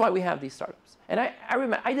 And that's why we have these startups. And I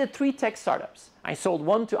remember, I did 3 tech startups. I sold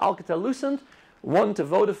one to Alcatel-Lucent, one to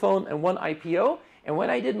Vodafone, and one IPO. And when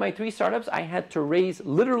I did my 3 startups, I had to raise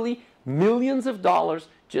literally millions of dollars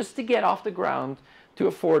just to get off the ground to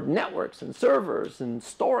afford networks and servers and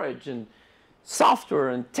storage and software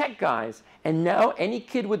and tech guys. And now any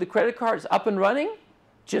kid with a credit card is up and running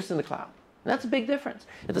just in the cloud. And that's a big difference.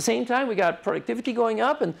 At the same time, we got productivity going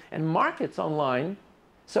up and markets online.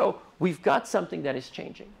 So we've got something that is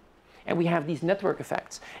changing. And we have these network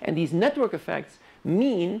effects. And these network effects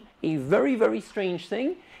mean a very, very strange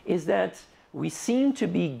thing, is that we seem to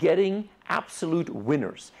be getting absolute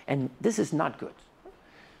winners. And this is not good.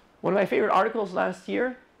 One of my favorite articles last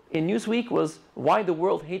year in Newsweek was Why the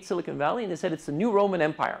World Hates Silicon Valley. And they said it's the new Roman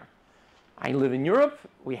Empire. I live in Europe.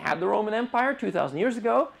 We had the Roman Empire 2,000 years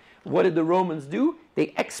ago. What did the Romans do?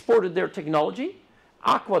 They exported their technology,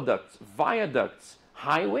 aqueducts, viaducts,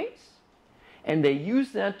 highways, and they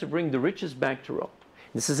used that to bring the riches back to Rome.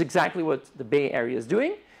 This is exactly what the Bay Area is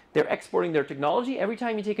doing. They're exporting their technology. Every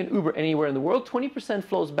time you take an Uber anywhere in the world, 20%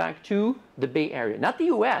 flows back to the Bay Area. Not the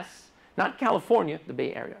US, not California, the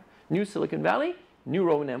Bay Area. New Silicon Valley, new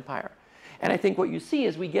Roman Empire. And I think what you see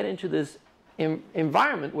is we get into this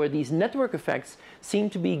environment where these network effects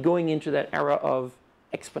seem to be going into that era of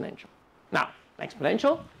exponential. Now,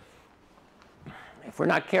 exponential, if we're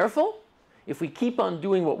not careful, if we keep on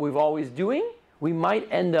doing what we've always doing, we might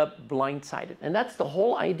end up blindsided. And that's the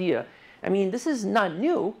whole idea. I mean, this is not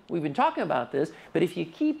new. We've been talking about this. But if you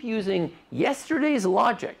keep using yesterday's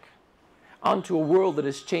logic onto a world that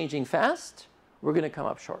is changing fast, we're going to come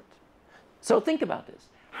up short. So think about this.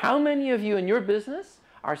 How many of you in your business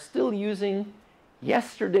are still using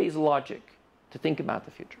yesterday's logic to think about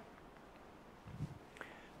the future?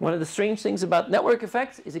 One of the strange things about network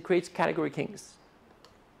effects is it creates category kings.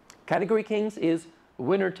 Category kings is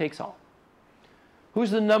winner takes all. Who's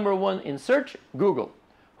the number 1 in search? Google.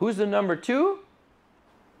 Who's the number 2?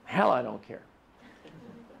 Hell, I don't care.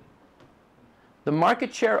 The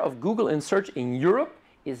market share of Google in search in Europe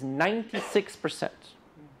is 96%.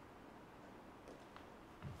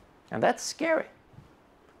 And that's scary.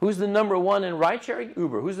 Who's the number 1 in ride sharing?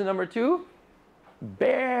 Uber. Who's the number 2?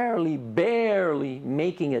 Barely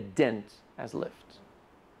making a dent as Lyft.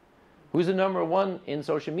 Who's the number 1 in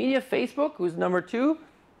social media? Facebook. Who's number 2?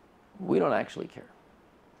 We don't actually care.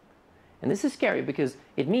 And this is scary because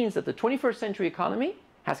it means that the 21st century economy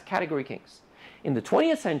has category kings. In the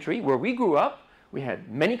 20th century, where we grew up, we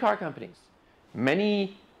had many car companies,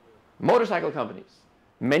 many motorcycle companies,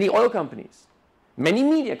 many oil companies, many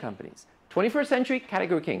media companies. 21st century,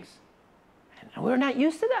 category kings. And we're not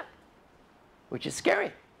used to that, which is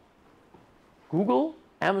scary. Google,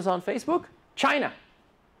 Amazon, Facebook, China.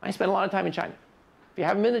 I spent a lot of time in China. If you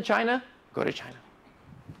haven't been to China, go to China.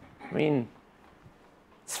 I mean,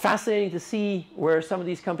 it's fascinating to see where some of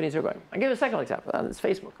these companies are going. I'll give a second example. It's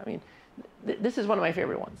Facebook. I mean, this is one of my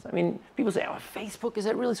favorite ones. I mean, people say, oh, Facebook, is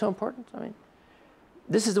that really so important? I mean,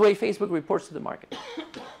 this is the way Facebook reports to the market.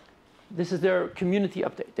 This is their community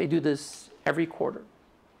update. They do this every quarter.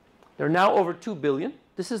 They're now over 2 billion.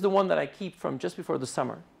 This is the one that I keep from just before the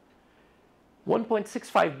summer.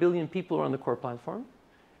 1.65 billion people are on the core platform.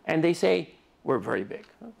 And they say, we're very big.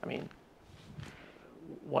 I mean,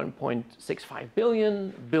 1.65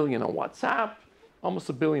 billion on WhatsApp, almost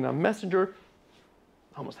 1 billion on Messenger,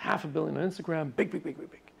 almost 500 million on Instagram, big.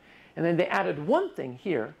 And then they added one thing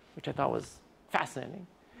here, which I thought was fascinating.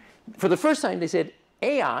 For the first time, they said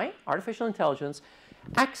AI, artificial intelligence,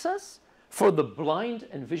 access for the blind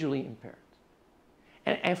and visually impaired.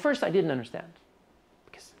 And at first, I didn't understand.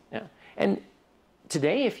 Because, yeah. And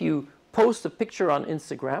today, if you post a picture on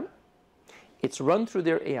Instagram, it's run through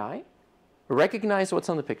their AI, recognize what's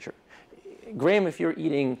on the picture. Graham, if you're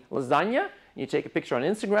eating lasagna, you take a picture on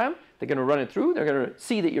Instagram, they're going to run it through, they're going to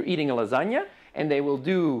see that you're eating a lasagna, and they will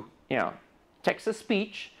do,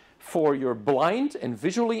 text-to-speech for your blind and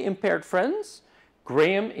visually impaired friends.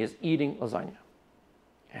 Graham is eating lasagna.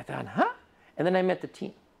 And I thought, huh? And then I met the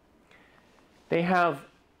team. They have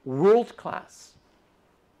world-class,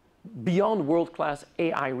 beyond world-class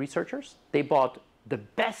AI researchers. They bought the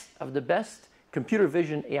best of the best computer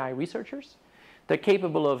vision AI researchers. They're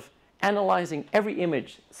capable of analyzing every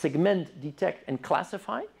image, segment, detect, and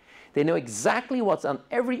classify. They know exactly what's on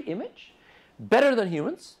every image, better than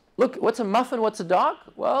humans. Look, what's a muffin, what's a dog?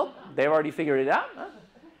 Well, they've already figured it out. Huh?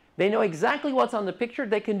 They know exactly what's on the picture.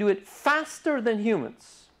 They can do it faster than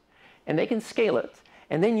humans. And they can scale it.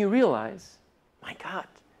 And then you realize, my God,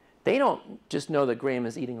 they don't just know that Graham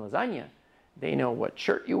is eating lasagna. They know what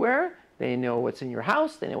shirt you wear. They know what's in your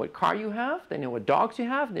house. They know what car you have. They know what dogs you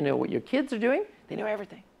have. They know what your kids are doing. They know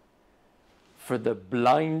everything. For the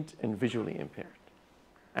blind and visually impaired.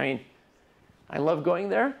 I mean, I love going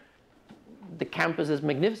there. The campus is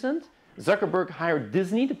magnificent. Zuckerberg hired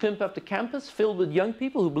Disney to pimp up the campus, filled with young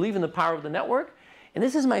people who believe in the power of the network. And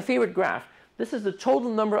this is my favorite graph. This is the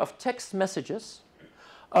total number of text messages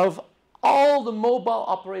of all the mobile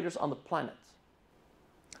operators on the planet.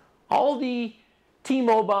 All the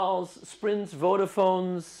T-Mobiles, Sprints,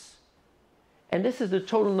 Vodafones, and this is the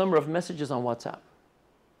total number of messages on WhatsApp.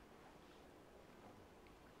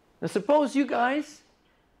 Now suppose you guys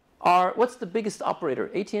are, what's the biggest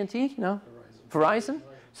operator? AT&T? No? Verizon?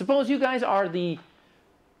 Suppose you guys are the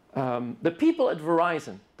people at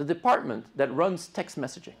Verizon, the department that runs text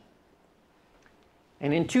messaging.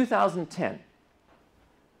 And in 2010,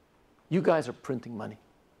 you guys are printing money.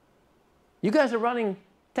 You guys are running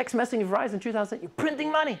text messaging at Verizon in 2010. You're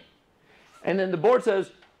printing money. And then the board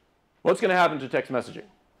says, what's going to happen to text messaging?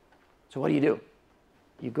 So what do?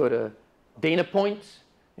 You go to Dana Point,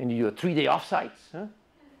 and you do a 3-day offsite. Huh?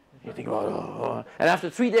 You think about, oh. And after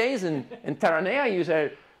 3 days in Taranea, you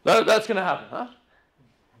say, that's going to happen. Huh?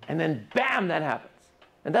 And then, bam, that happens.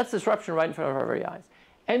 And that's disruption right in front of our very eyes.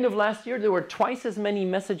 End of last year, there were twice as many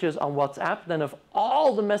messages on WhatsApp than of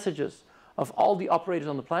all the messages of all the operators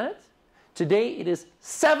on the planet. Today, it is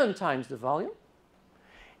 7 times the volume.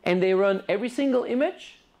 And they run every single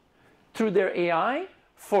image through their AI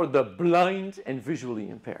for the blind and visually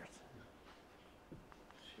impaired.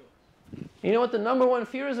 You know what the #1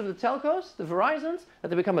 fear is of the telcos, the Verizons? That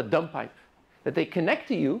they become a dumb pipe. That they connect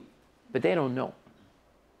to you, but they don't know.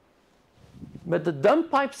 But the dumb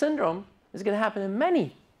pipe syndrome is going to happen in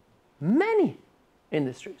many, many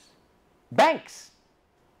industries. Banks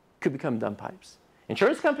could become dumb pipes.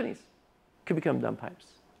 Insurance companies could become dumb pipes.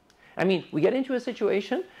 I mean, we get into a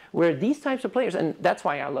situation where these types of players, and that's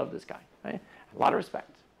why I love this guy, right? A lot of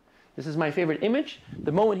respect. This is my favorite image.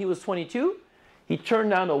 The moment he was 22, he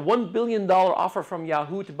turned down a $1 billion offer from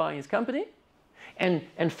Yahoo to buy his company. And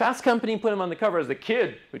Fast Company put him on the cover as the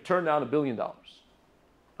kid who turned down $1 billion.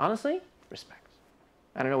 Honestly, respect.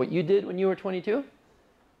 I don't know what you did when you were 22.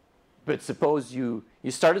 But suppose you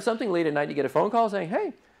started something late at night, you get a phone call saying,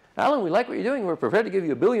 hey, Alan, we like what you're doing. We're prepared to give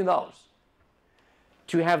you $1 billion.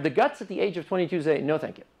 To have the guts at the age of 22 to say, no,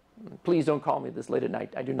 thank you. Please don't call me this late at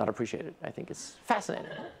night. I do not appreciate it. I think it's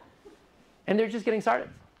fascinating. And they're just getting started.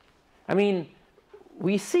 I mean,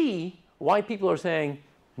 we see why people are saying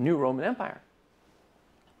New Roman Empire.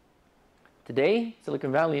 Today,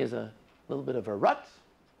 Silicon Valley is a little bit of a rut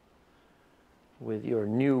with your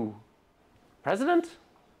new president.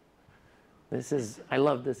 I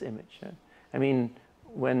love this image. I mean,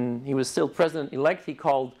 when he was still president-elect, he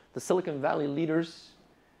called the Silicon Valley leaders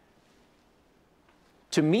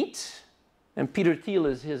to meet, and Peter Thiel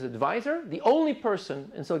is his advisor, the only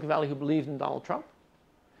person in Silicon Valley who believed in Donald Trump.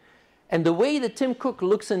 And the way that Tim Cook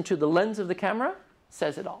looks into the lens of the camera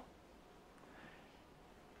says it all.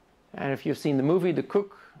 And if you've seen the movie, The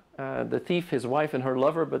Cook, the thief, his wife, and her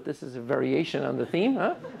lover, but this is a variation on the theme,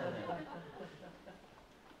 huh?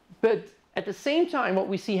 But at the same time, what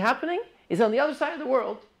we see happening is on the other side of the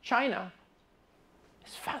world, China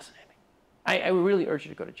is fascinating. I really urge you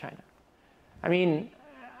to go to China. I mean,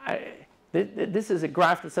 this is a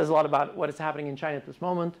graph that says a lot about what is happening in China at this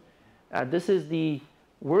moment. This is the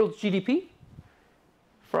world's GDP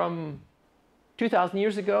from 2,000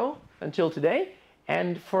 years ago until today.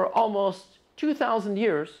 And for almost 2,000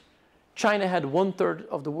 years, China had 1/3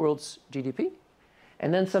 of the world's GDP.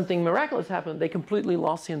 And then something miraculous happened. They completely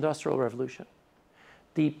lost the Industrial Revolution.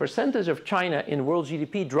 The percentage of China in world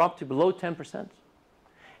GDP dropped to below 10%.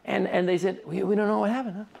 And they said, we don't know what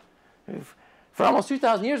happened. Huh? For almost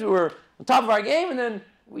 2,000 years, we were on top of our game, and then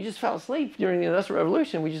we just fell asleep during the Industrial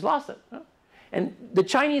Revolution. We just lost it. Huh? And the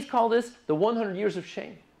Chinese call this the 100 years of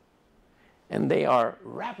shame. And they are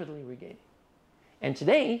rapidly regaining. And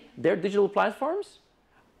today, their digital platforms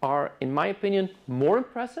are, in my opinion, more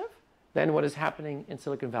impressive than what is happening in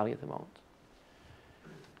Silicon Valley at the moment.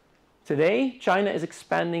 Today, China is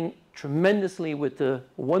expanding tremendously with the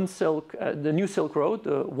the new Silk Road,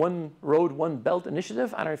 the One Road, One Belt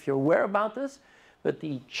initiative. I don't know if you're aware about this, but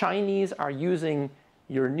the Chinese are using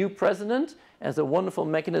your new president as a wonderful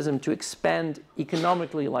mechanism to expand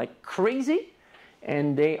economically like crazy.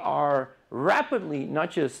 And they are rapidly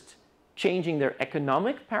not just changing their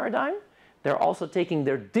economic paradigm, they're also taking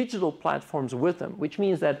their digital platforms with them, which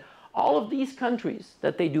means that all of these countries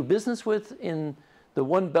that they do business with in the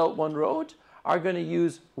One Belt, One Road are going to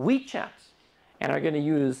use WeChat and are going to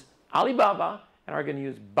use Alibaba and are going to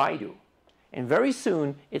use Baidu. And very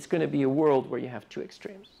soon, it's going to be a world where you have two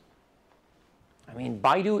extremes. I mean,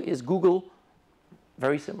 Baidu is Google,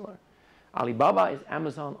 very similar. Alibaba is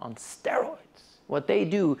Amazon on steroids. What they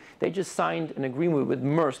do, they just signed an agreement with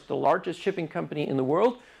Maersk, the largest shipping company in the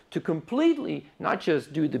world, to completely not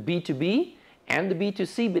just do the B2B and the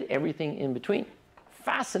B2C, but everything in between.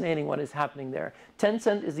 Fascinating what is happening there.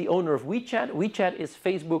 Tencent is the owner of WeChat. WeChat is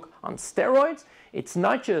Facebook on steroids. It's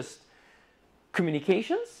not just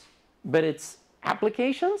communications, but it's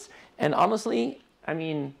applications. And honestly, I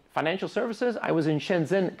mean, financial services. I was in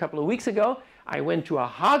Shenzhen a couple of weeks ago. I went to a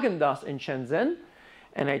Haagen-Dazs in Shenzhen,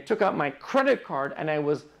 and I took out my credit card, and I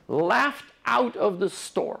was laughed out of the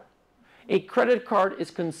store. A credit card is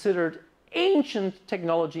considered ancient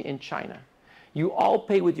technology in China. You all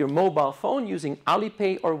pay with your mobile phone using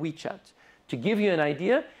Alipay or WeChat. To give you an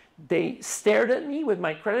idea, they stared at me with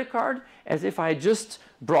my credit card as if I had just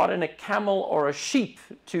brought in a camel or a sheep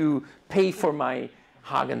to pay for my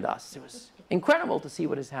Haagen-Dazs. It was incredible to see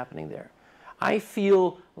what is happening there. I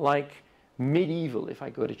feel like medieval if I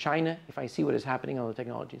go to China, if I see what is happening on the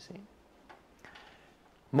technology scene.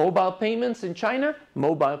 Mobile payments in China,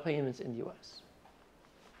 mobile payments in the US.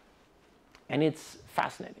 And it's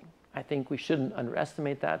fascinating. I think we shouldn't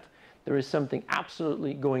underestimate that. There is something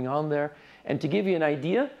absolutely going on there. And to give you an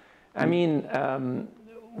idea, I mean,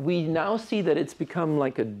 we now see that it's become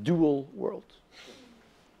like a dual world.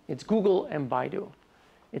 It's Google and Baidu.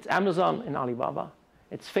 It's Amazon and Alibaba.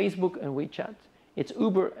 It's Facebook and WeChat. It's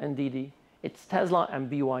Uber and Didi. It's Tesla and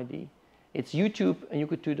BYD. It's YouTube and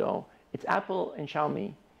Youtudo. It's Apple and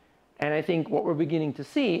Xiaomi. And I think what we're beginning to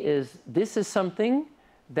see is this is something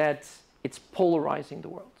that it's polarizing the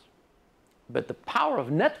world. But the power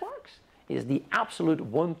of networks is the absolute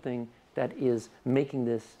one thing that is making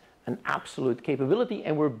this an absolute capability,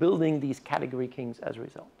 and we're building these category kings as a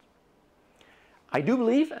result. I do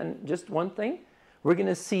believe, and just one thing, we're going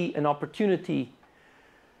to see an opportunity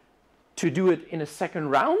to do it in a second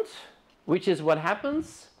round, which is what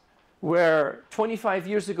happens where 25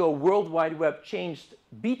 years ago, World Wide Web changed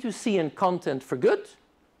B2C and content for good,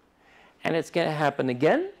 and it's going to happen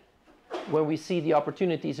again when we see the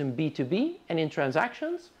opportunities in B2B and in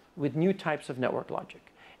transactions with new types of network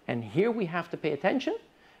logic. And here we have to pay attention,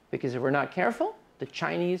 because if we're not careful, the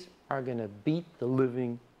Chinese are going to beat the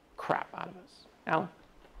living crap out of us. Alan?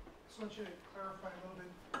 I just want you to clarify a little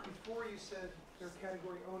bit. Before you said they're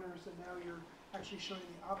category owners, and now you're actually showing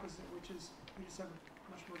the opposite, which is you just have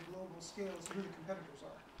a much more global scale as to who the competitors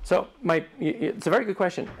are. So it's a very good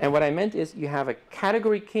question. And what I meant is you have a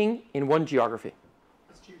category king in one geography.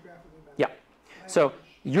 That's geographically bound. Yeah. So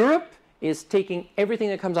Europe is taking everything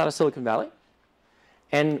that comes out of Silicon Valley.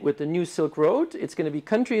 And with the new Silk Road, it's going to be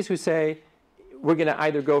countries who say, we're going to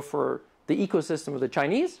either go for the ecosystem of the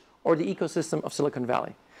Chinese or the ecosystem of Silicon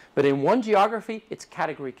Valley. But in one geography, it's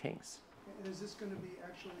category kings. And is this going to be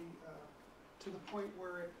actually to the point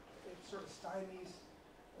where it sort of stymies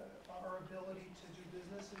our ability to do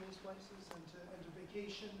business in these places and to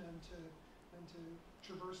vacation and to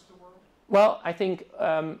traverse the world? Well, I think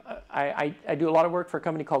I do a lot of work for a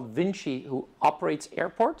company called Vinci who operates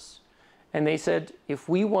airports. And they said, if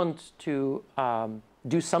we want to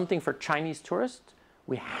do something for Chinese tourists,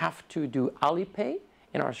 we have to do Alipay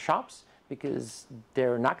in our shops, because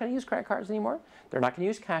they're not going to use credit cards anymore. They're not going to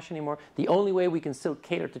use cash anymore. The only way we can still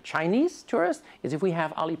cater to Chinese tourists is if we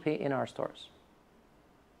have Alipay in our stores.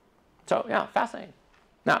 So, yeah, fascinating.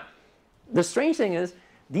 Now, the strange thing is,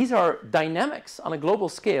 these are dynamics on a global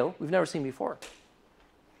scale we've never seen before.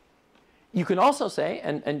 You can also say,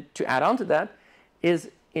 and to add on to that, is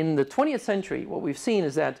in the 20th century, what we've seen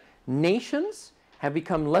is that nations have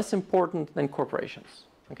become less important than corporations.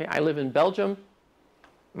 Okay, I live in Belgium.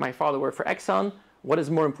 My father worked for Exxon. What is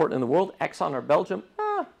more important in the world, Exxon or Belgium?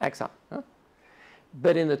 Exxon. Huh?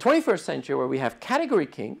 But in the 21st century, where we have category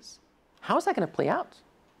kings, how is that going to play out?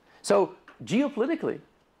 So geopolitically,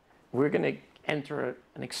 we're going to enter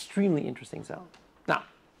an extremely interesting zone. Now,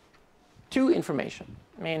 to information.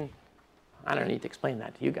 I mean, I don't need to explain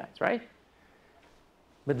that to you guys, right?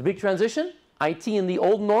 But the big transition, IT in the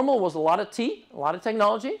old normal was a lot of T, a lot of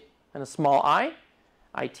technology. and a small I.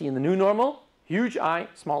 IT in the new normal, huge I,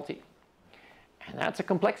 small t. And that's a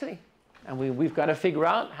complexity. And we've got to figure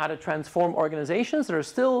out how to transform organizations that are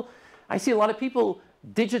still, I see a lot of people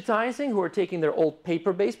digitizing who are taking their old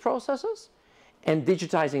paper-based processes and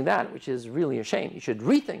digitizing that, which is really a shame. You should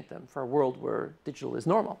rethink them for a world where digital is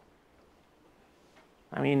normal.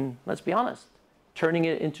 I mean, let's be honest. Turning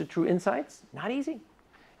it into true insights, not easy.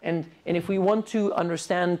 And if we want to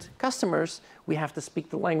understand customers, we have to speak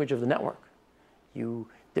the language of the network.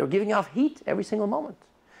 They're giving off heat every single moment.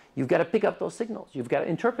 You've got to pick up those signals. You've got to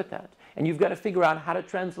interpret that. And you've got to figure out how to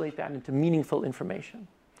translate that into meaningful information.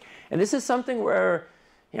 And this is something where,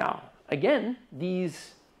 again,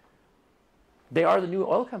 they are the new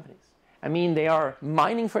oil companies. I mean, they are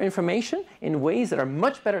mining for information in ways that are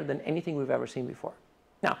much better than anything we've ever seen before.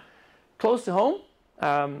 Now, close to home,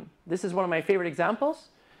 this is one of my favorite examples.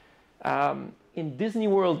 In Disney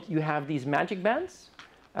World, you have these magic bands.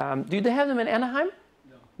 Do they have them in Anaheim?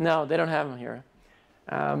 No, they don't have them here.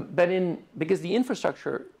 Because the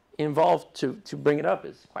infrastructure involved to bring it up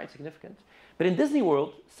is quite significant. But in Disney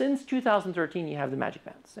World, since 2013, you have the magic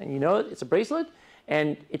bands. And you know it's a bracelet,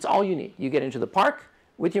 and it's all you need. You get into the park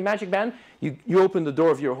with your magic band. You open the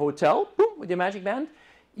door of your hotel, boom, with your magic band.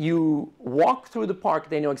 You walk through the park.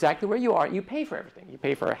 They know exactly where you are. You pay for everything. You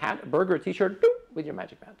pay for a hat, a burger, a T-shirt, boom, with your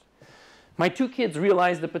magic band. My two kids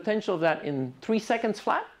realized the potential of that in 3 seconds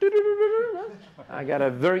flat. I got a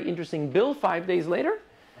very interesting bill 5 days later.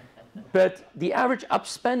 But the average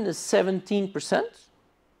upspend is 17%.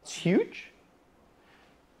 It's huge.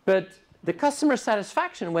 But the customer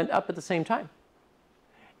satisfaction went up at the same time.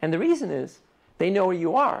 And the reason is they know where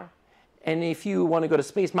you are. And if you want to go to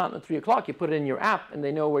Space Mountain at 3 o'clock, you put it in your app, and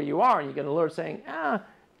they know where you are, and you get an alert saying,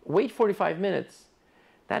 wait 45 minutes.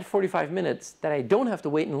 That 45 minutes that I don't have to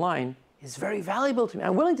wait in line is very valuable to me.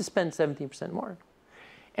 I'm willing to spend 17% more.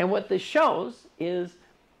 And what this shows is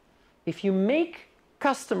if you make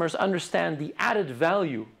customers understand the added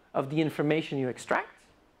value of the information you extract,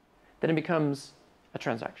 then it becomes a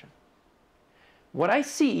transaction. What I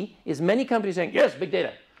see is many companies saying, yes, big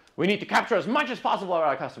data. We need to capture as much as possible of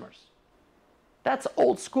our customers. That's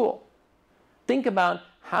old school. Think about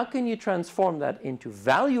how can you transform that into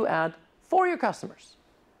value add for your customers.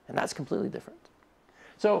 And that's completely different.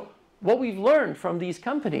 So what we've learned from these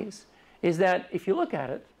companies is that if you look at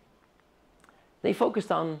it, they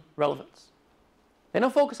focused on relevance. They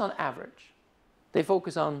don't focus on average. They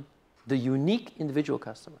focus on the unique individual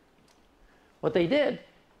customer. What they did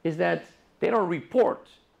is that they don't report.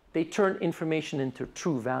 They turn information into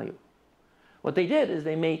true value. What they did is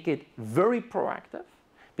they make it very proactive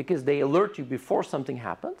because they alert you before something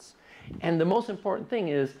happens. And the most important thing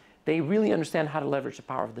is they really understand how to leverage the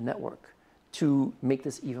power of the network to make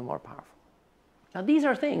this even more powerful. Now, these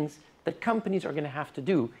are things that companies are going to have to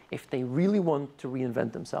do if they really want to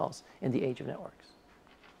reinvent themselves in the age of networks.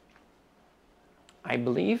 I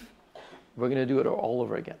believe we're going to do it all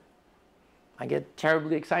over again. I get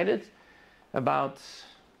terribly excited about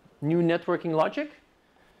new networking logic.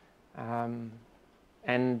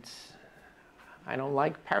 And I don't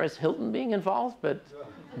like Paris Hilton being involved, but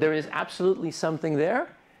there is absolutely something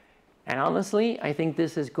there. And honestly, I think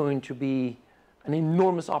this is going to be an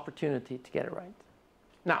enormous opportunity to get it right.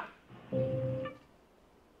 Now,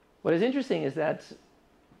 what is interesting is that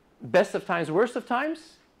best of times, worst of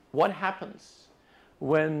times, what happens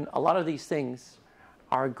when a lot of these things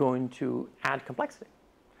are going to add complexity?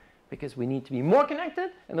 Because we need to be more connected,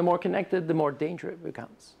 and the more connected, the more dangerous it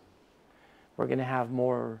becomes. We're going to have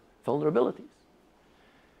more vulnerabilities.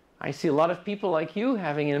 I see a lot of people like you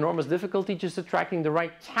having an enormous difficulty just attracting the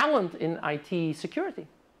right talent in IT security.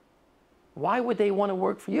 Why would they want to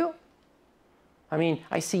work for you? I mean,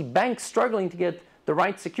 I see banks struggling to get the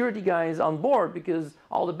right security guys on board because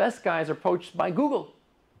all the best guys are poached by Google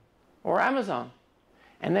or Amazon.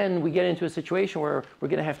 And then we get into a situation where we're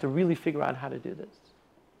going to have to really figure out how to do this.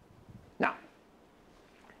 Now,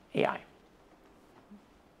 AI.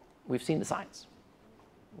 We've seen the signs.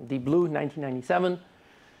 Deep Blue, 1997.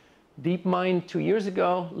 DeepMind 2 years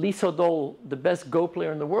ago. Lee Sedol, the best Go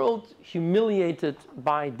player in the world, humiliated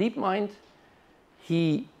by DeepMind.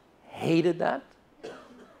 He hated that.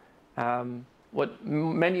 What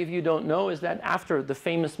many of you don't know is that after the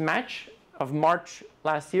famous match of March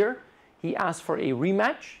last year, he asked for a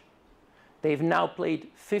rematch. They've now played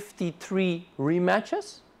 53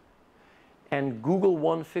 rematches, and Google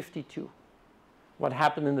won 52. What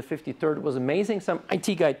happened in the 53rd was amazing. Some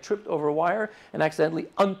IT guy tripped over a wire and accidentally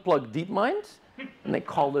unplugged DeepMind, and they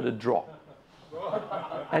called it a draw.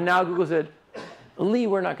 And now Google said, Lee,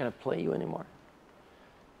 we're not going to play you anymore.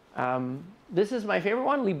 This is my favorite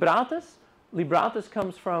one, Libratus. Libratus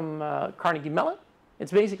comes from Carnegie Mellon.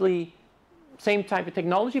 It's basically same type of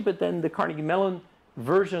technology, but then the Carnegie Mellon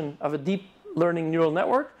version of a deep learning neural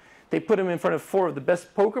network. They put him in front of 4 of the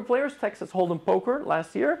best poker players, Texas Hold'em poker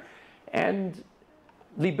last year, and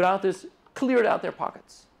Libratus cleared out their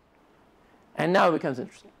pockets. And now it becomes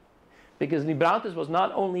interesting, because Libratus was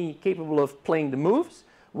not only capable of playing the moves,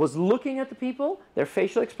 was looking at the people, their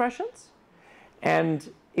facial expressions.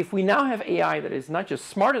 And if we now have AI that is not just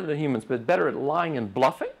smarter than humans, but better at lying and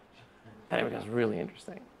bluffing, then it becomes really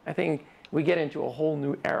interesting. I think we get into a whole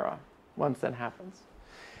new era once that happens.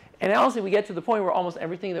 And honestly, we get to the point where almost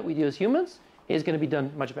everything that we do as humans is going to be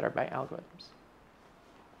done much better by algorithms.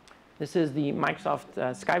 This is the Microsoft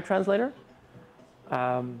Skype translator.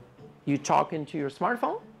 You talk into your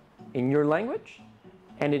smartphone in your language,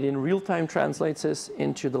 and it in real time translates this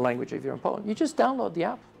into the language of your opponent. You just download the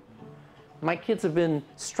app. My kids have been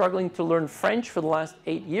struggling to learn French for the last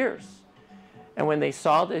 8 years. And when they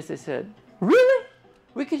saw this, they said, "Really?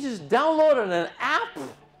 We could just download an app?"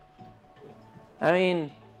 I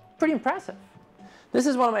mean, pretty impressive. This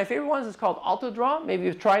is one of my favorite ones. It's called AutoDraw. Maybe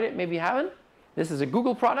you've tried it, maybe you haven't. This is a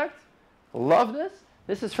Google product. Love this.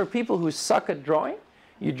 This is for people who suck at drawing.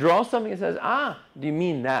 You draw something and it says, "Ah, do you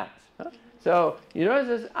mean that?" Huh? So you know it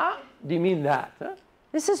says, "Ah, do you mean that?" Huh?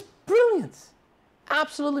 This is brilliant.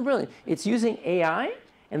 Absolutely brilliant. It's using AI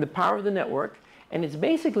and the power of the network, and it's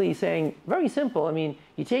basically saying, very simple, I mean,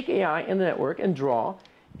 you take AI and the network and draw,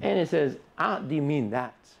 and it says, "Ah, do you mean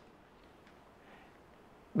that?"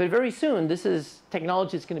 But very soon, this is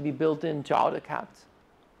technology that's going to be built into AutoCAD.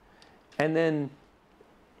 And then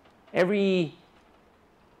every,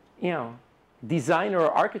 designer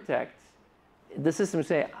or architect, the system will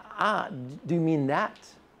say, "Ah, do you mean that?"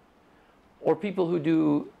 Or people who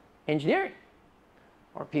do engineering,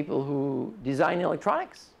 or people who design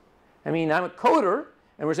electronics. I mean, I'm a coder,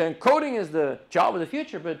 and we're saying coding is the job of the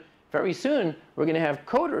future, but very soon, we're going to have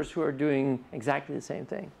coders who are doing exactly the same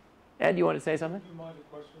thing. Ed, you want to say something? Do you mind a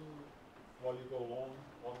question while you go along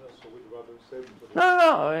on this, or would you rather save it for the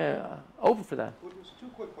No, open for that. Well, just 2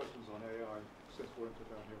 quick questions on AI, since we're into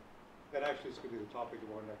down here. And actually, it's going to be the topic of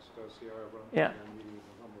our next CIO meeting in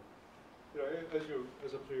November.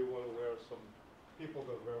 As I'm sure you're well aware, some people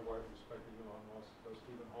that are very widely respected, Elon Musk,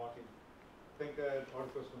 Stephen Hawking, think that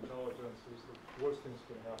artificial intelligence is the worst thing that's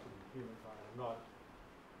going to happen to humankind.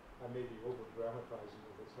 I may be over-dramatizing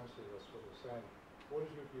it, but essentially that's what they're saying. What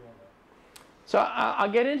is your view on that? So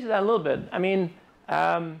I'll get into that a little bit. I mean,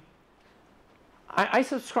 I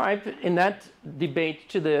subscribe in that debate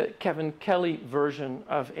to the Kevin Kelly version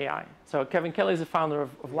of AI. So Kevin Kelly is the founder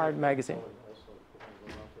of Wired magazine.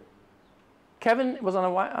 Kevin was on a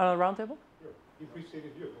roundtable? Sure. He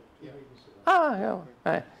preceded you. Yeah. Oh,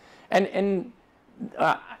 yeah. And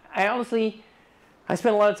I honestly, I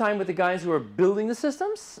spent a lot of time with the guys who are building the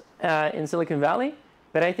systems in Silicon Valley.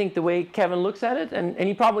 But I think the way Kevin looks at it, and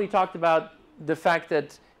he probably talked about the fact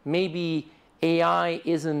that maybe AI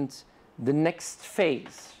isn't the next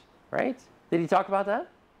phase, right? Did he talk about that?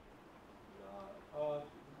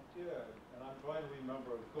 Yeah, and I'm trying to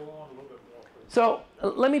remember. Go on a little bit more. So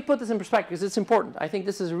let me put this in perspective, because it's important. I think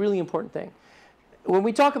this is a really important thing. When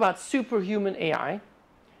we talk about superhuman AI,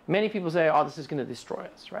 many people say, "Oh, this is going to destroy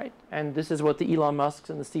us," right? And this is what the Elon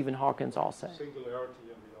Musks and the Stephen Hawkins all say. Singularity and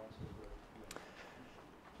the answer.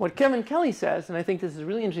 What Kevin Kelly says, and I think this is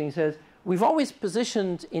really interesting, he says, we've always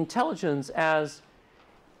positioned intelligence as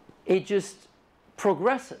it just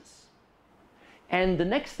progresses. And the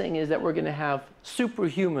next thing is that we're going to have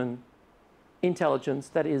superhuman intelligence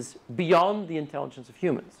that is beyond the intelligence of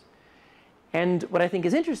humans. And what I think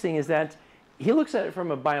is interesting is that he looks at it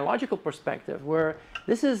from a biological perspective, where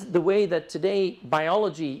this is the way that today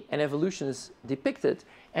biology and evolution is depicted,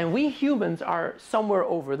 and we humans are somewhere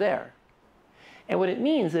over there. And what it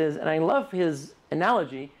means is, and I love his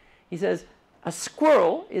analogy, he says, a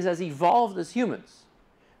squirrel is as evolved as humans,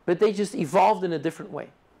 but they just evolved in a different way.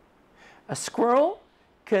 A squirrel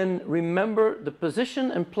can remember the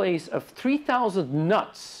position and place of 3,000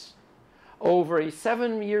 nuts over a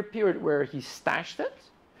 7-year period where he stashed it.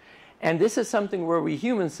 And this is something where we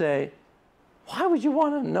humans say, why would you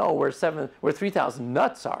want to know where 3,000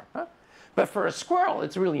 nuts are? Huh? But for a squirrel,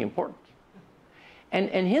 it's really important.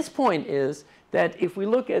 And his point is that if we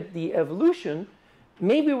look at the evolution,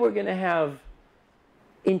 maybe we're going to have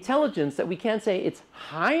intelligence that we can't say it's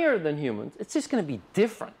higher than humans. It's just going to be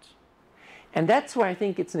different. And that's why I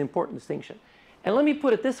think it's an important distinction. And let me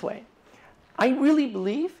put it this way. I really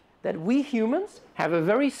believe that we humans have a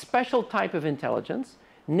very special type of intelligence.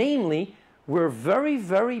 Namely, we're very,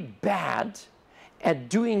 very bad at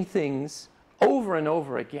doing things over and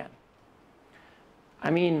over again.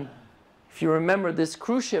 I mean, If you remember this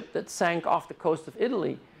cruise ship that sank off the coast of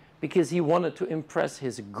Italy because he wanted to impress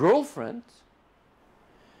his girlfriend,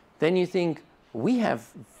 then you think, we have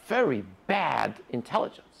very bad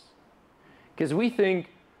intelligence. Because we think,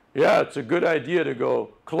 yeah, it's a good idea to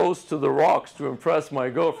go close to the rocks to impress my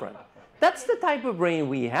girlfriend. That's the type of brain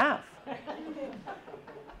we have.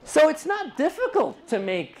 So it's not difficult to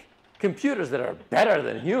make computers that are better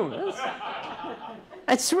than humans.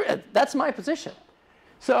 That's my position.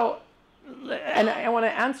 So, and I want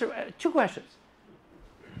to answer 2 questions.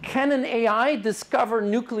 Can an AI discover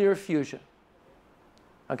nuclear fusion?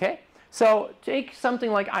 Okay? So take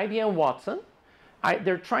something like IBM Watson.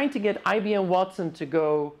 They're trying to get IBM Watson to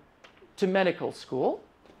go to medical school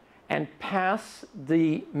and pass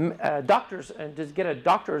the doctors and just get a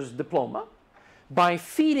doctor's diploma by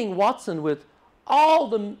feeding Watson with all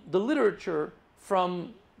the literature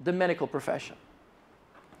from the medical profession.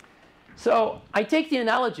 So I take the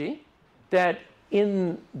analogy that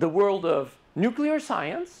in the world of nuclear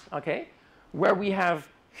science, okay, where we have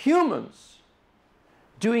humans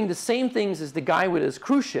doing the same things as the guy with his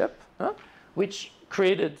cruise ship, which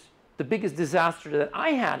created the biggest disaster that I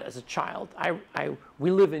had as a child.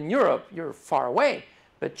 We live in Europe, you're far away,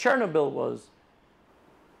 but Chernobyl was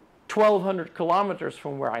 1,200 kilometers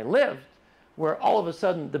from where I lived, where all of a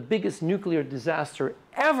sudden the biggest nuclear disaster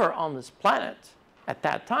ever on this planet at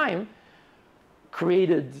that time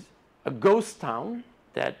created a ghost town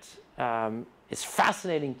that is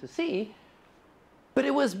fascinating to see, but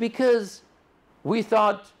it was because we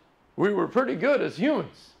thought we were pretty good as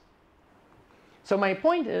humans. So my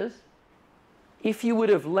point is, if you would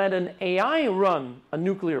have let an AI run a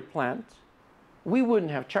nuclear plant, we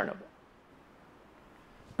wouldn't have Chernobyl.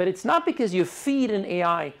 But it's not because you feed an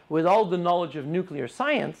AI with all the knowledge of nuclear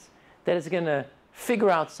science that it's going to figure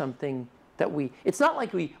out something that it's not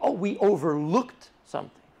like we overlooked something.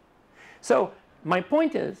 So my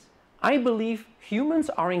point is, I believe humans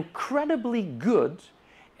are incredibly good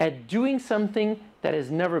at doing something that has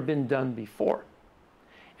never been done before.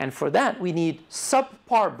 And for that, we need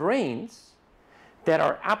subpar brains that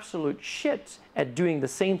are absolute shit at doing the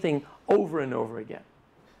same thing over and over again.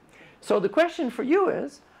 So the question for you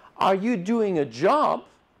is, are you doing a job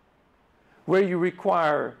where you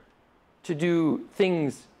require to do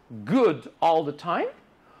things good all the time?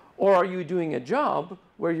 Or are you doing a job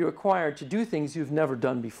where you're required to do things you've never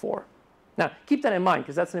done before? Now, keep that in mind,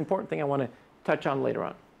 because that's an important thing I want to touch on later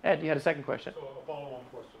on. Ed, you had a second question. So a follow-on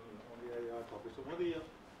question on the AI topic. So one of the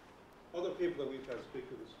other people that we've had speak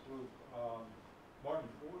to this group, Martin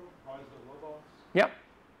Ford, Rise of Robots. Yep.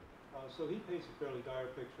 So he paints a fairly dire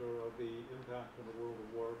picture of the impact on the world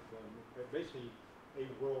of work and basically a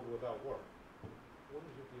world without work. What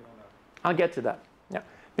is your view on that? I'll get to that. Yeah.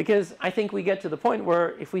 Because I think we get to the point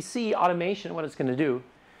where if we see automation, what it's going to do.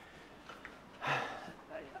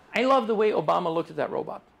 I love the way Obama looked at that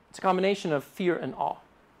robot. It's a combination of fear and awe.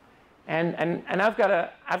 And I've got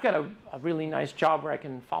a really nice job where I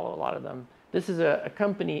can follow a lot of them. This is a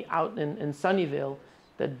company out in Sunnyvale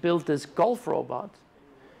that built this golf robot.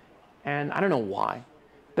 And I don't know why.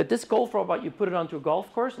 But this golf robot, you put it onto a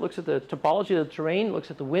golf course, looks at the topology of the terrain, looks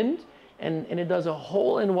at the wind, and it does a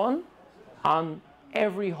hole-in-one on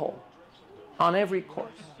every hole, on every course.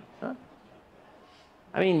 Huh?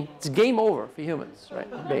 I mean, it's game over for humans, right,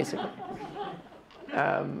 basically.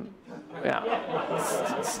 Yeah.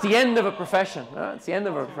 It's the end of a profession. It's the end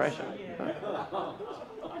of a profession.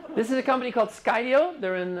 This is a company called Skydio.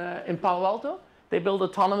 They're in Palo Alto. They build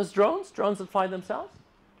autonomous drones that fly themselves.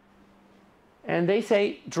 And they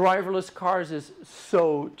say driverless cars is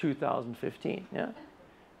so 2015. Yeah?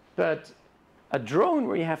 But a drone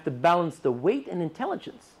where you have to balance the weight and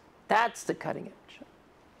intelligence, that's the cutting edge.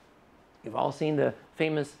 You've all seen the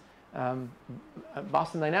famous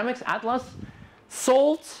Boston Dynamics Atlas.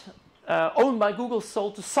 Owned by Google,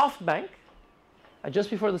 sold to SoftBank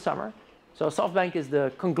just before the summer. So SoftBank is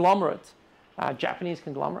the conglomerate, Japanese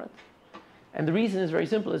conglomerate. And the reason is very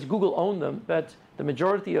simple, is Google owned them, but the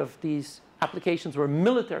majority of these applications were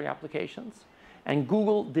military applications. And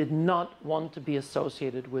Google did not want to be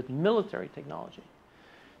associated with military technology.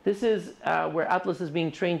 This is where Atlas is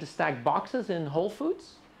being trained to stack boxes in Whole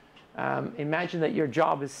Foods. Imagine that your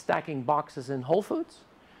job is stacking boxes in Whole Foods.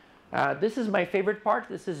 This is my favorite part.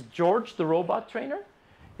 This is George, the robot trainer.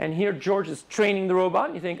 And here George is training the robot.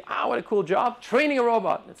 And you think, what a cool job, training a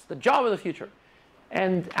robot. It's the job of the future.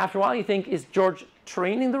 And after a while you think, is George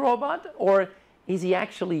training the robot, or is he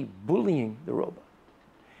actually bullying the robot?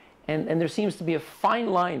 And there seems to be a fine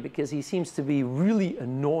line, because he seems to be really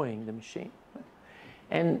annoying the machine.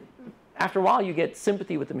 And after a while you get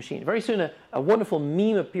sympathy with the machine. Very soon a wonderful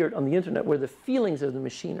meme appeared on the internet where the feelings of the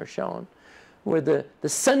machine are shown. where the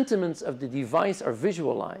sentiments of the device are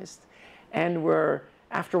visualized, and where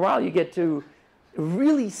after a while you get to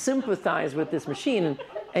really sympathize with this machine,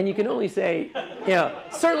 and you can only say,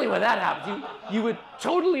 certainly when that happens, you would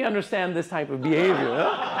totally understand this type of behavior.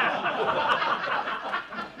 Huh?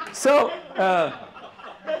 So,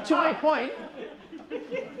 to my point,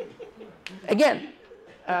 again,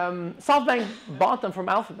 SoftBank bought them from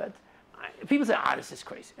Alphabet. People say, this is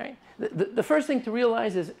crazy, right? The first thing to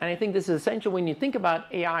realize is, and I think this is essential when you think about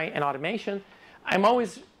AI and automation, I'm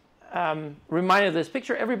always reminded of this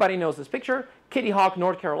picture. Everybody knows this picture. Kitty Hawk,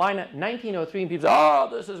 North Carolina, 1903, and people say,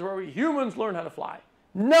 this is where we humans learn how to fly.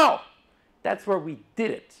 No, that's where we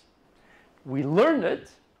did it. We learned it.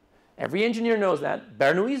 Every engineer knows that.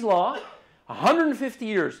 Bernoulli's law, 150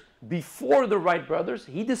 years before the Wright brothers,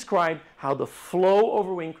 he described how the flow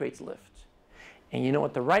over wing creates lift. And you know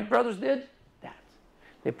what the Wright brothers did? That.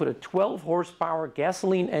 They put a 12 horsepower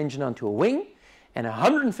gasoline engine onto a wing, and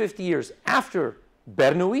 150 years after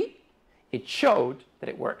Bernoulli, it showed that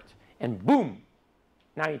it worked. And boom,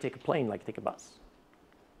 now you take a plane like you take a bus.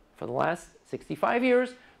 For the last 65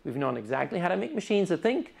 years, we've known exactly how to make machines that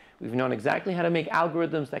think. We've known exactly how to make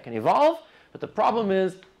algorithms that can evolve. But the problem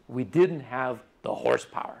is we didn't have the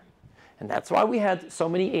horsepower. And that's why we had so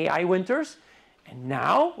many AI winters. And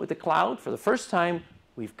now, with the cloud, for the first time,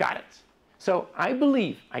 we've got it. So I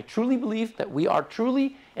truly believe that we are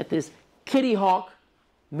truly at this Kitty Hawk,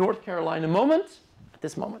 North Carolina moment, at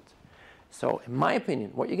this moment. So in my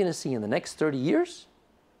opinion, what you're going to see in the next 30 years,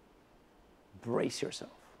 brace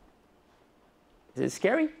yourself. Is it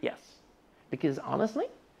scary? Yes. Because honestly,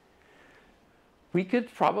 we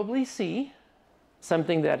could probably see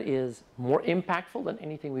something that is more impactful than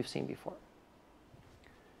anything we've seen before.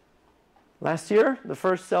 Last year, the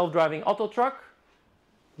first self-driving auto truck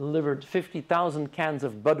delivered 50,000 cans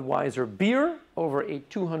of Budweiser beer over a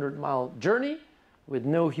 200-mile journey with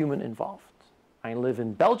no human involved. I live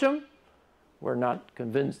in Belgium. We're not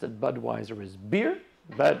convinced that Budweiser is beer,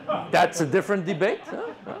 but that's a different debate.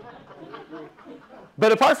 Huh?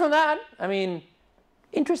 But apart from that, I mean,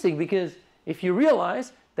 interesting, because if you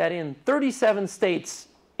realize that in 37 states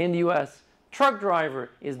in the US, truck driver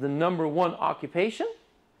is the #1 occupation,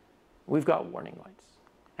 we've got warning lights.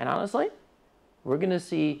 And honestly, we're going to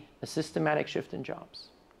see a systematic shift in jobs.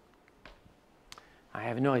 I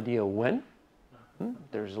have no idea when.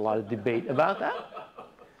 There's a lot of debate about that.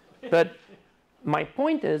 But my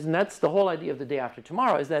point is, and that's the whole idea of the day after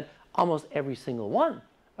tomorrow, is that almost every single one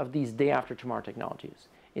of these day after tomorrow technologies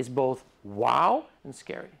is both wow and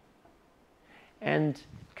scary. And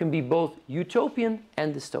can be both utopian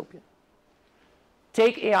and dystopian.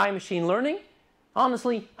 Take AI machine learning.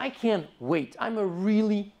 Honestly, I can't wait. I'm a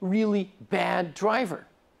really, really bad driver.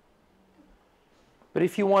 But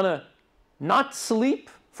if you want to not sleep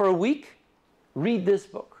for a week, read this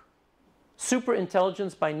book,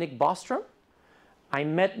 Superintelligence by Nick Bostrom. I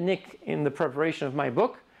met Nick in the preparation of my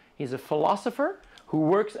book. He's a philosopher who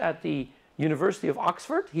works at the University of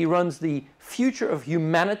Oxford. He runs the Future of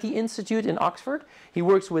Humanity Institute in Oxford. He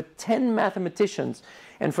works with 10 mathematicians.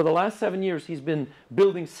 And for the last 7 years, he's been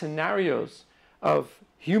building scenarios of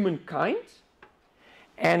humankind.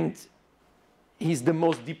 And he's the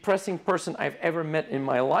most depressing person I've ever met in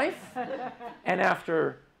my life. And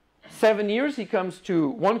after 7 years, he comes to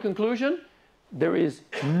one conclusion: there is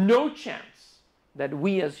no chance that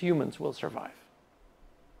we as humans will survive.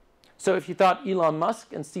 So if you thought Elon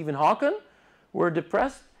Musk and Stephen Hawking were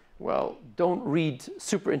depressed, well, don't read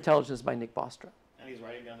Superintelligence by Nick Bostrom. And he's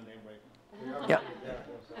writing down the name right now. Yeah.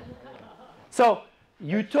 So,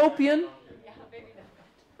 utopian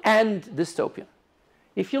and dystopian.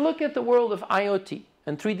 If you look at the world of IoT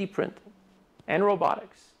and 3D printing and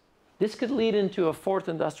robotics, this could lead into a fourth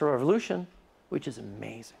industrial revolution, which is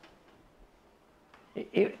amazing.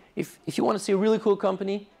 If you want to see a really cool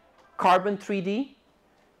company, Carbon 3D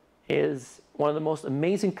is one of the most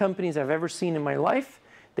amazing companies I've ever seen in my life.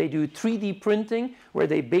 They do 3D printing where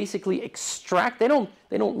they basically extract, they don't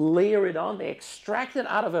layer it on, they extract it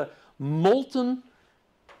out of a molten,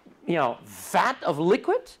 vat of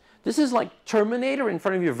liquid. This is like Terminator in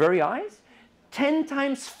front of your very eyes. 10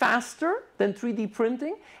 times faster than 3D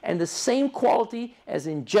printing and the same quality as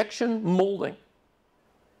injection molding.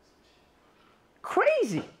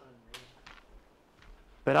 Crazy.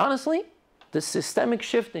 But honestly, the systemic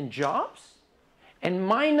shift in jobs, and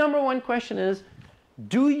my #1 question is,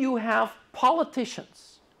 do you have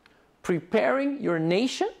politicians preparing your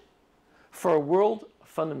nation for a world of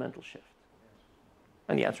fundamental shift?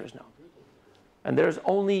 And the answer is no. And there's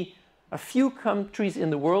only a few countries in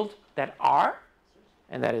the world that are,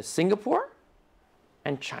 and that is Singapore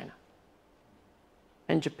and China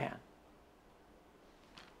and Japan.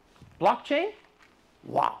 Blockchain?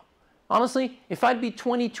 Wow. Honestly, if I'd be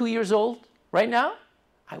 22 years old right now,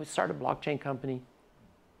 I would start a blockchain company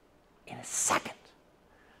in a second.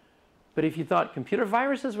 But if you thought computer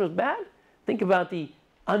viruses was bad, think about the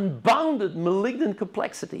unbounded malignant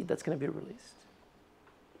complexity that's going to be released.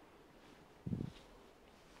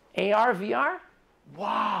 AR, VR?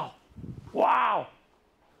 Wow. Wow.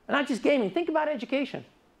 And not just gaming. Think about education.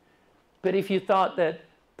 But if you thought that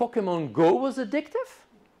Pokemon Go was addictive,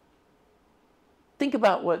 think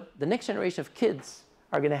about what the next generation of kids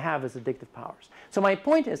are going to have as addictive powers. So my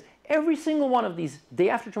point is, every single one of these day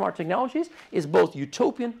after tomorrow technologies is both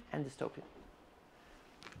utopian and dystopian.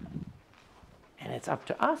 And it's up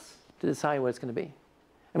to us to decide what it's going to be.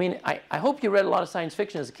 I mean, I hope you read a lot of science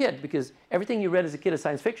fiction as a kid, because everything you read as a kid as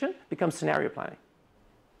science fiction becomes scenario planning.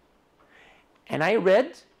 And I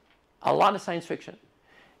read a lot of science fiction.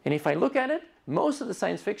 And if I look at it, most of the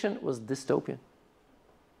science fiction was dystopian.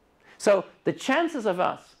 So the chances of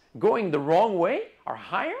us going the wrong way are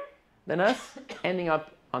higher than us ending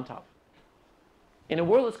up on top. In a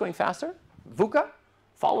world that's going faster, VUCA,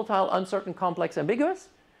 volatile, uncertain, complex, ambiguous.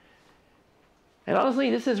 And honestly,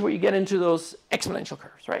 this is where you get into those exponential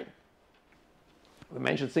curves, right? We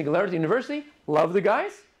mentioned Singularity University. Love the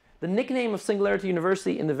guys. The nickname of Singularity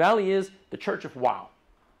University in the Valley is the Church of Wow.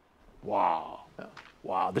 Wow.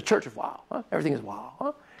 Wow. The Church of Wow. Huh? Everything is wow.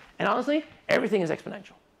 Huh? And honestly, everything is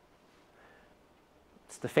exponential.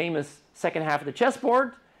 It's the famous second half of the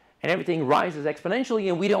chessboard, and everything rises exponentially,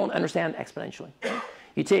 and we don't understand exponentially.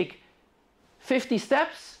 You take 50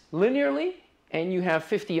 steps linearly, and you have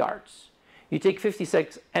 50 yards. You take 50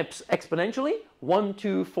 steps exponentially, 1,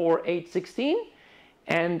 2, 4, 8, 16,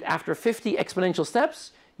 and after 50 exponential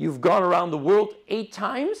steps, you've gone around the world 8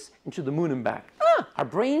 times and to the moon and back. Our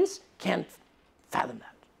brains can't fathom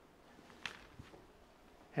that.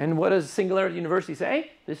 And what does Singularity University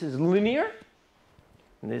say? This is linear,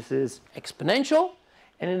 and this is exponential,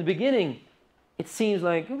 and in the beginning, it seems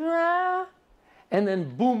like, ah, and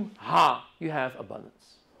then boom, ha, you have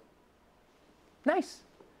abundance. Nice.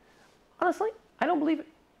 Honestly, I don't believe it.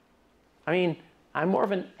 I mean, I'm more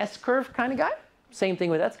of an S-curve kind of guy. Same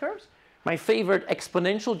thing with S-curves. My favorite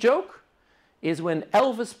exponential joke is when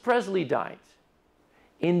Elvis Presley died.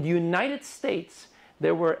 In the United States,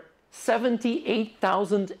 there were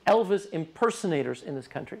 78,000 Elvis impersonators in this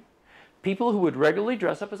country. People who would regularly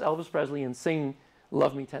dress up as Elvis Presley and sing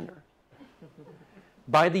Love Me Tender.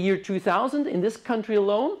 By the year 2000, in this country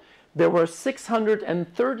alone, there were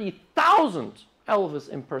 630,000 Elvis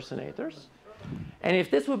impersonators. And if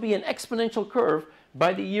this would be an exponential curve,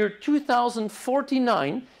 by the year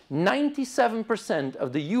 2049, 97%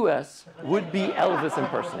 of the US would be Elvis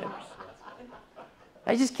impersonators.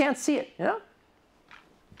 I just can't see it, you know?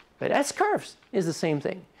 But S-curves is the same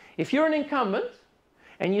thing. If you're an incumbent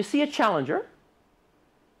and you see a challenger,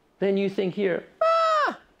 then you think here,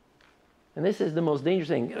 ah! And this is the most dangerous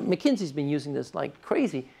thing. McKinsey's been using this like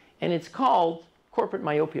crazy, and it's called corporate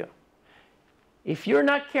myopia. If you're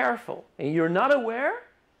not careful and you're not aware,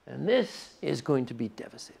 then this is going to be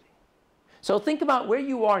devastating. So think about where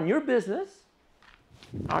you are in your business.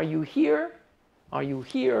 Are you here? Are you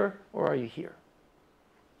here? Or are you here?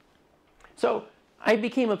 So I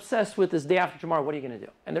became obsessed with this day after tomorrow. What are you going to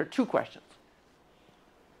do? And there are 2 questions.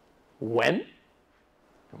 When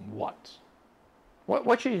and what?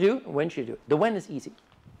 What should you do? And when should you do it? The when is easy.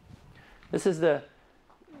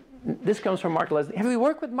 This comes from Mark Leslie. Have you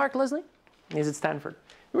worked with Mark Leslie? He's at Stanford.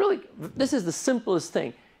 Really, this is the simplest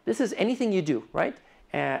thing. This is anything you do, right?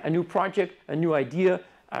 A new project, a new idea,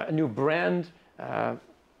 a new brand.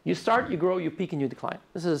 You start, you grow, you peak, and you decline.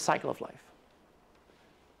 This is a cycle of life.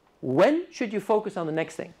 When should you focus on the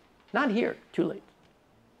next thing? Not here, too late.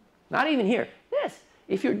 Not even here. Yes,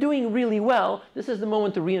 if you're doing really well, this is the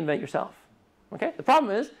moment to reinvent yourself. Okay? The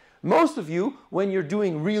problem is, most of you, when you're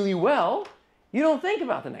doing really well, you don't think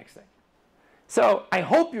about the next thing. So I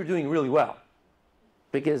hope you're doing really well,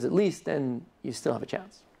 because at least then you still have a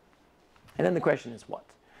chance. And then the question is what?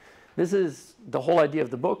 This is the whole idea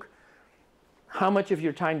of the book. How much of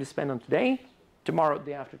your time to spend on today, tomorrow,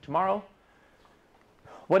 day after tomorrow?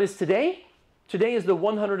 What is today? Today is the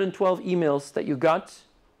 112 emails that you got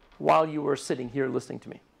while you were sitting here listening to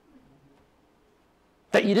me,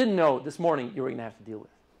 that you didn't know this morning you were going to have to deal with.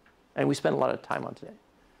 And we spent a lot of time on today.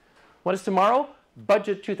 What is tomorrow?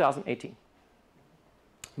 Budget 2018.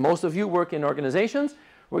 Most of you work in organizations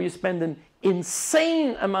where you spend an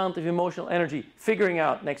insane amount of emotional energy figuring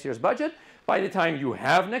out next year's budget. By the time you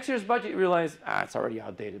have next year's budget, you realize, it's already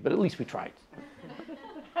outdated, but at least we tried.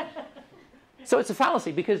 So it's a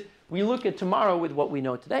fallacy, because we look at tomorrow with what we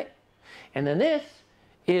know today. And then this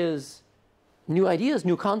is new ideas,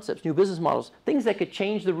 new concepts, new business models, things that could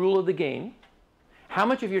change the rule of the game. How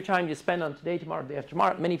much of your time do you spend on today, tomorrow, day after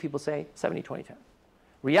tomorrow? Many people say 70, 20, 10.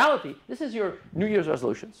 Reality, this is your New Year's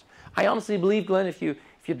resolutions. I honestly believe, Glenn, if you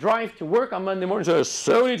drive to work on Monday morning, say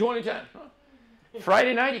 70, 20, 10.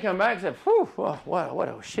 Friday night, you come back and say, whew, oh, what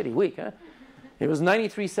a shitty week, huh? It was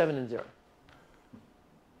 93, 7, and 0.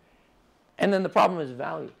 And then the problem is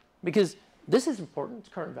value. Because this is important, it's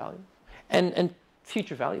current value, and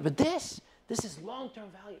future value. But this is long-term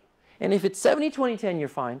value. And if it's 70, 20, 10, you're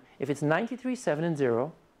fine. If it's 93, 7, and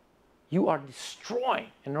 0, you are destroying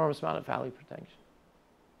an enormous amount of value potential.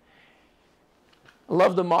 I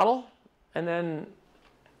love the model. And then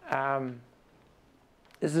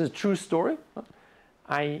this is a true story.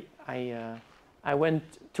 I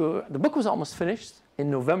went to, the book was almost finished in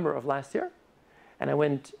November of last year. And I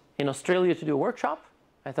went in Australia to do a workshop.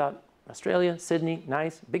 I thought, Australia, Sydney,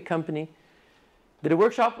 nice, big company. Did a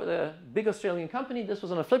workshop with a big Australian company. This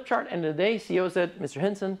was on a flip chart. End of the day, CEO said, Mr.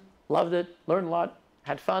 Hinssen, loved it, learned a lot,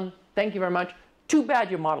 had fun. Thank you very much. Too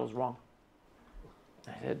bad your model is wrong.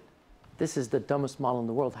 I said, this is the dumbest model in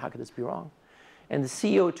the world. How could this be wrong? And the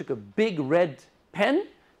CEO took a big red pen.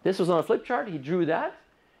 This was on a flip chart. He drew that.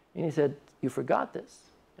 And he said, you forgot this.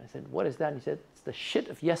 I said, what is that? And he said, it's the shit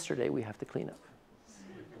of yesterday we have to clean up,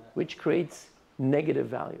 which creates negative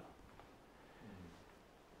value.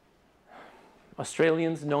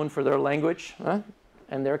 Australians known for their language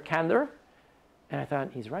and their candor. And I thought,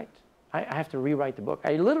 he's right. I have to rewrite the book.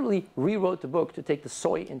 I literally rewrote the book to take the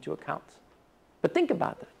soy into account. But think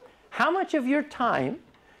about that. How much of your time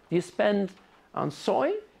do you spend on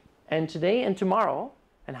soy and today and tomorrow,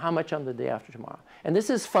 and how much on the day after tomorrow? And this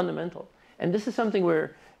is fundamental. And this is something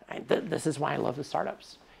where, this is why I love the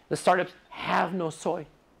startups. The startups have no soy.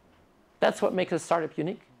 That's what makes a startup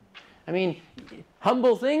unique. I mean,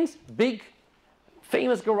 humble things, big,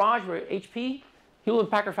 famous garage where HP, Hewlett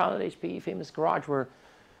Packard founded HP, famous garage where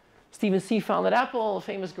Stephen C. founded Apple,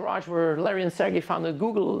 famous garage where Larry and Sergey founded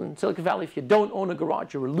Google in Silicon Valley. If you don't own a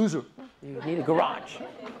garage, you're a loser. You need a garage.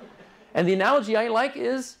 And the analogy I like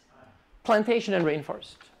is plantation and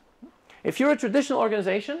rainforest. If you're a traditional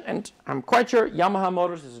organization, and I'm quite sure Yamaha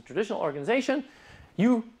Motors is a traditional organization,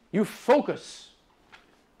 you focus.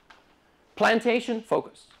 Plantation,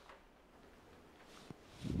 focus.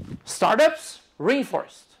 Startups,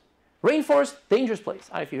 rainforest. Rainforest, dangerous place.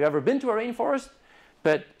 I don't know if you've ever been to a rainforest,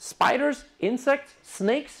 but spiders, insects,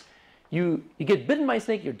 snakes, you get bitten by a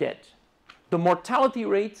snake, you're dead. The mortality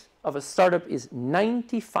rate of a startup is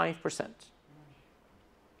 95%.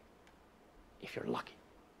 If you're lucky.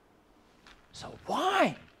 So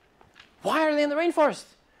why? Why are they in the rainforest?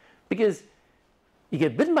 Because you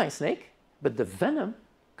get bitten by a snake, but the venom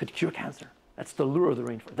could cure cancer. That's the lure of the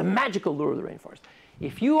rainforest, the magical lure of the rainforest.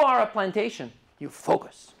 If you are a plantation, you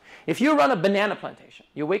focus. If you run a banana plantation,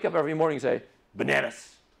 you wake up every morning and say,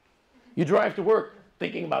 bananas. You drive to work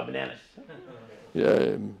thinking about bananas.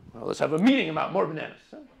 Well, let's have a meeting about more bananas.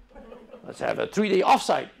 Let's have a 3-day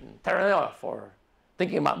offsite in Terranova for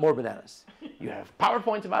thinking about more bananas. You have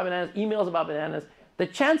PowerPoints about bananas, emails about bananas. The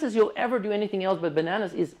chances you'll ever do anything else but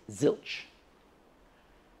bananas is zilch.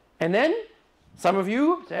 And then some of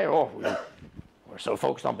you say, oh, we're so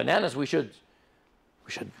focused on bananas, we should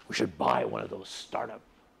buy one of those startup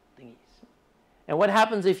thingies. And what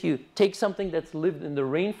happens if you take something that's lived in the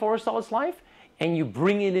rainforest all its life and you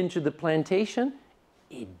bring it into the plantation?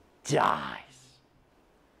 It dies.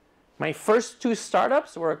 My first 2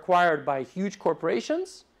 startups were acquired by huge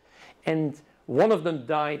corporations, and one of them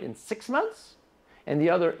died in 6 months and the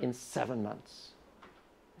other in 7 months.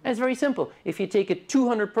 And it's very simple. If you take a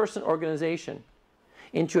 200-person organization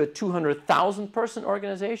into a 200,000-person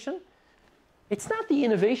organization, it's not the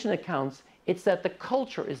innovation that counts, it's that the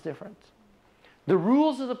culture is different. The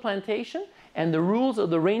rules of the plantation and the rules of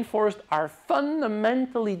the rainforest are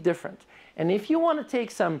fundamentally different. And if you want to take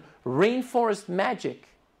some rainforest magic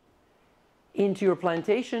into your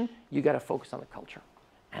plantation, you got to focus on the culture.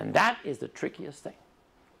 And that is the trickiest thing.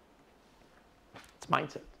 It's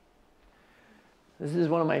mindset. This is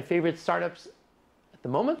one of my favorite startups at the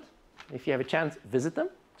moment. If you have a chance, visit them.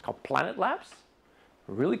 It's called Planet Labs.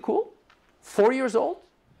 Really cool. 4 years old.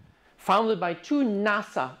 Founded by 2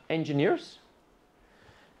 NASA engineers.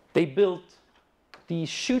 They built these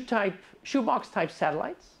shoebox type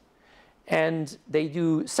satellites. And they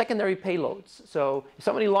do secondary payloads. So if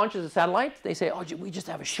somebody launches a satellite, they say, oh, we just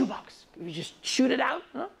have a shoebox. We just shoot it out.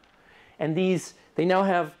 Huh? And they now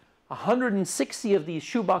have 160 of these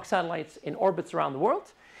shoebox satellites in orbits around the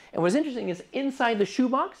world. And what's interesting is inside the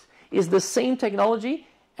shoebox is the same technology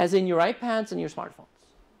as in your iPads and your smartphones.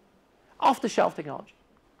 Off-the-shelf technology.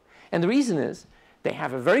 And the reason is they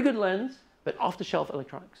have a very good lens but off-the-shelf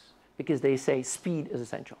electronics, because they say speed is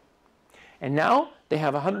essential. And now they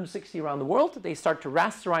have 160 around the world. They start to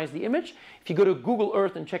rasterize the image. If you go to Google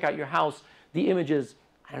Earth and check out your house, the image is,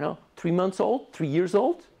 I don't know, 3 months old, 3 years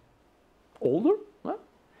old, older. Huh?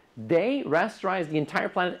 They rasterize the entire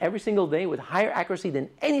planet every single day with higher accuracy than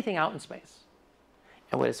anything out in space.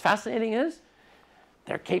 And what is fascinating is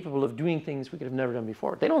they're capable of doing things we could have never done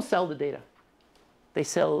before. They don't sell the data. They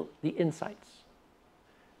sell the insights.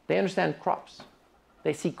 They understand crops.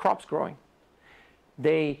 They see crops growing.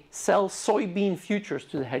 They sell soybean futures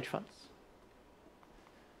to the hedge funds.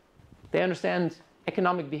 They understand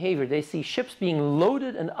economic behavior. They see ships being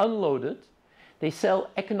loaded and unloaded. They sell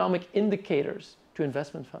economic indicators to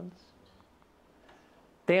investment funds.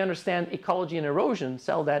 They understand ecology and erosion,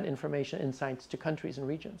 sell that information, insights to countries and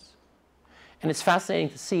regions. And it's fascinating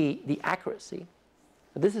to see the accuracy.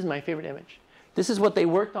 This is my favorite image. This is what they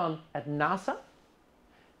worked on at NASA.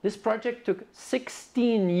 This project took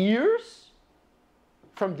 16 years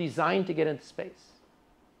from design to get into space.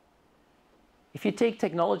 If you take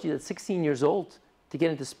technology that's 16 years old to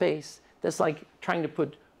get into space, that's like trying to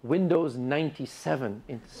put Windows 97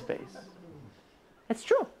 into space. It's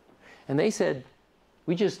true. And they said,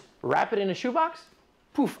 we just wrap it in a shoebox,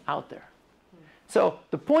 poof, out there. So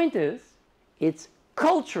the point is, it's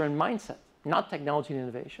culture and mindset, not technology and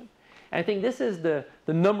innovation. And I think this is the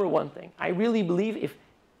number one thing. I really believe if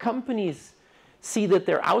companies see that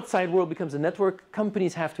their outside world becomes a network,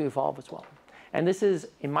 companies have to evolve as well. And this is,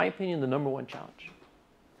 in my opinion, the number one challenge.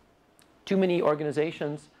 Too many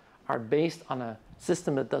organizations are based on a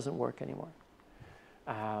system that doesn't work anymore.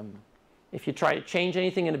 If you try to change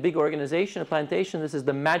anything in a big organization, a plantation, this is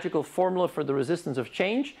the magical formula for the resistance of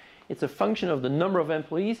change. It's a function of the number of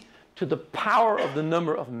employees to the power of the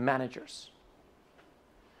number of managers.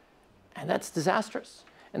 And that's disastrous.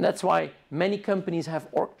 And that's why many companies have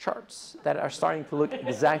org charts that are starting to look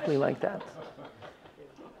exactly like that.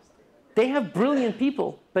 They have brilliant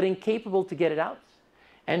people, but incapable to get it out.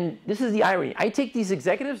 And this is the irony. I take these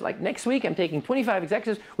executives, like next week I'm taking 25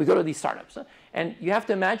 executives, we go to these startups. And you have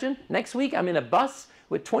to imagine, next week I'm in a bus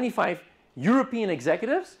with 25 European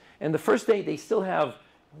executives, and the first day they still have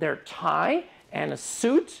their tie and a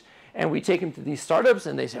suit, and we take them to these startups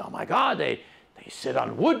and they say, oh my God, they sit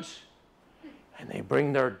on wood. And they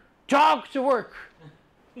bring their dog to work.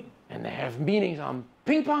 And they have meetings on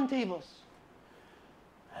ping pong tables.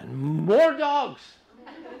 And more dogs.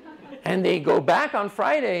 And they go back on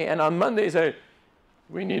Friday and on Monday say,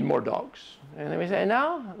 we need more dogs. And then we say,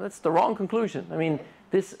 no, that's the wrong conclusion. I mean,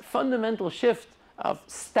 this fundamental shift of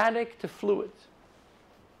static to fluid,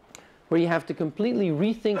 where you have to completely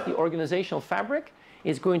rethink the organizational fabric,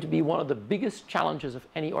 is going to be one of the biggest challenges of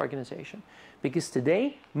any organization. Because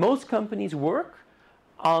today, most companies work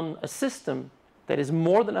on a system that is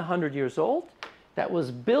more than 100 years old, that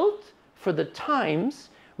was built for the times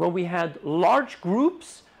when we had large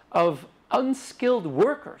groups of unskilled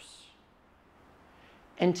workers.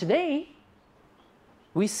 And today,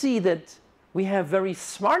 we see that we have very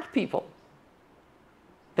smart people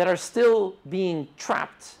that are still being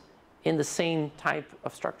trapped in the same type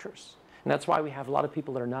of structures. And that's why we have a lot of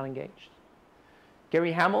people that are not engaged.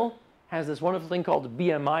 Gary Hamel has this wonderful thing called the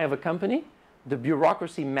BMI of a company, the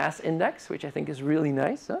Bureaucracy Mass Index, which I think is really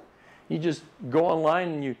nice. Huh? You just go online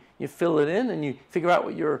and you fill it in and you figure out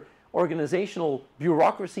what your organizational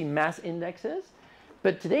bureaucracy mass index is.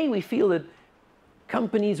 But today we feel that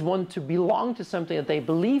companies want to belong to something that they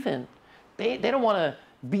believe in. They don't want to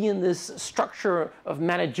be in this structure of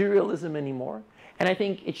managerialism anymore. And I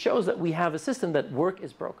think it shows that we have a system that work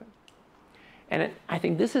is broken. And I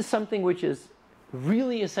think this is something which is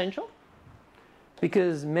really essential,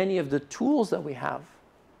 because many of the tools that we have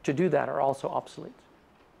to do that are also obsolete.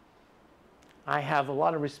 I have a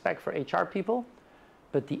lot of respect for HR people,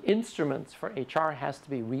 but the instruments for HR has to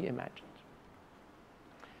be reimagined.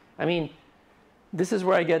 I mean, this is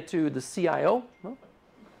where I get to the CIO.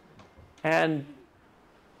 And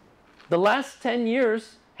the last 10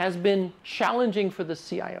 years has been challenging for the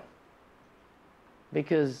CIO.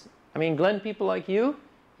 Because, I mean, Glenn, people like you,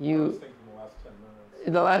 I was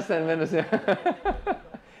thinking the last 10 minutes, yeah.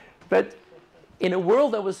 But in a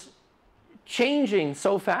world that was changing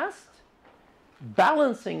so fast,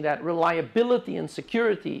 balancing that reliability and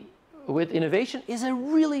security with innovation is a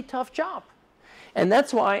really tough job. And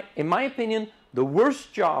that's why, in my opinion, the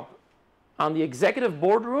worst job on the executive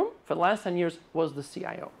boardroom for the last 10 years was the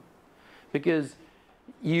CIO. Because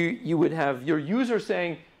you would have your user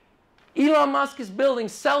saying, Elon Musk is building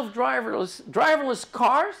driverless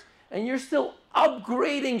cars, and you're still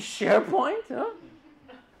upgrading SharePoint. Huh?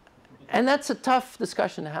 And that's a tough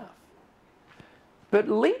discussion to have. But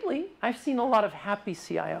lately, I've seen a lot of happy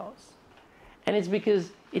CIOs. And it's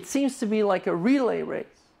because it seems to be like a relay race,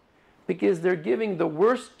 because they're giving the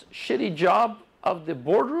worst shitty job of the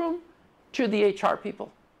boardroom to the HR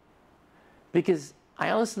people. Because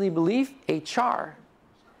I honestly believe HR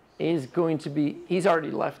is going to be, he's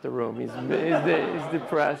already left the room. He's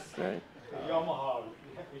depressed. Right? Yamaha,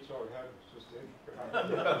 HR had just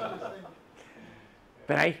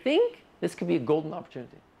But I think this could be a golden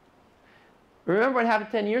opportunity. Remember what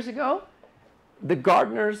happened 10 years ago? The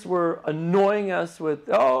gardeners were annoying us with,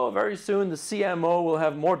 oh, very soon the CMO will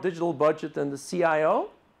have more digital budget than the CIO.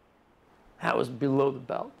 That was below the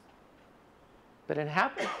belt. But it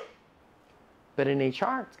happened. But in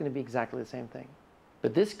HR, it's going to be exactly the same thing.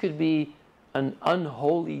 But this could be an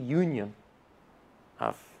unholy union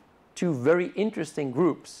of two very interesting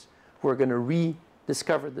groups who are going to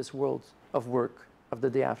rediscover this world of work of the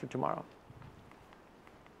day after tomorrow.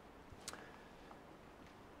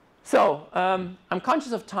 So I'm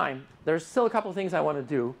conscious of time. There's still a couple of things I want to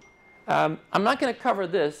do. I'm not going to cover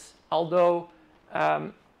this, although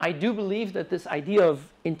I do believe that this idea of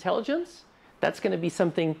intelligence, that's going to be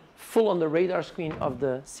something full on the radar screen of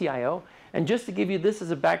the CIO. And just to give you this as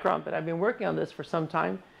a background, but I've been working on this for some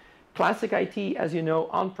time. Classic IT, as you know,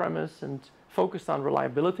 on-premise and focused on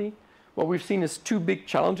reliability. What we've seen is two big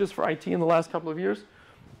challenges for IT in the last couple of years.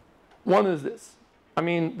 One is this. I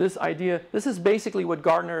mean, this idea, this is basically what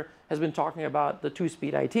Gartner has been talking about, the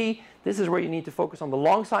two-speed IT. This is where you need to focus on the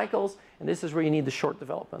long cycles, and this is where you need the short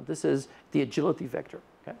development. This is the agility vector.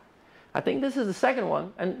 Okay? I think this is the second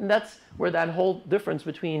one, and that's where that whole difference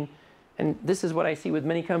between, and this is what I see with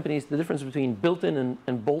many companies, the difference between built-in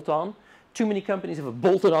and bolt-on. Too many companies have a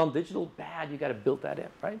bolted-on digital, bad, you got to build that in,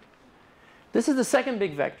 right? This is the second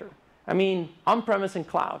big vector. I mean, on-premise and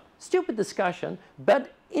cloud. Stupid discussion,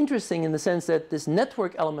 but interesting in the sense that this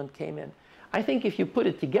network element came in. I think if you put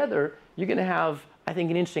it together, you're going to have, I think,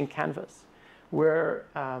 an interesting canvas where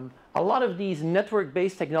a lot of these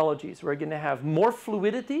network-based technologies, we're going to have more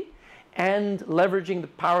fluidity, and leveraging the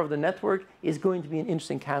power of the network is going to be an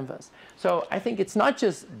interesting canvas. So I think it's not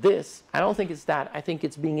just this. I don't think it's that. I think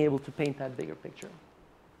it's being able to paint that bigger picture.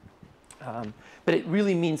 But it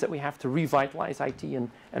really means that we have to revitalize IT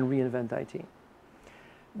and reinvent IT.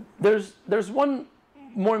 There's one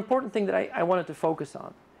more important thing that I wanted to focus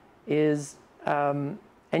on is, and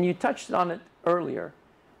you touched on it earlier,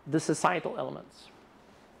 the societal elements.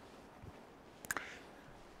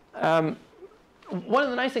 One of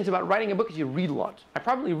the nice things about writing a book is you read a lot. I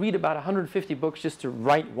probably read about 150 books just to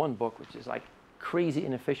write one book, which is like crazy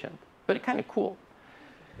inefficient, but it's kind of cool.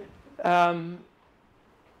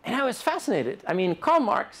 And I was fascinated. I mean, Karl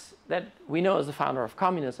Marx, that we know as the founder of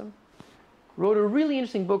communism, wrote a really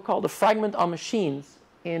interesting book called The Fragment on Machines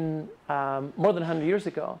in more than 100 years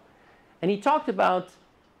ago. And he talked about,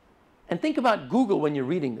 and think about Google when you're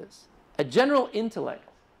reading this, a general intellect,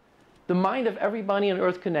 the mind of everybody on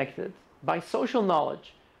earth connected, by social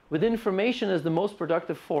knowledge, with information as the most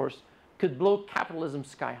productive force, could blow capitalism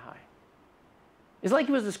sky high. It's like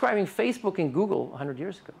he was describing Facebook and Google 100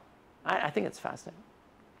 years ago. I think it's fascinating.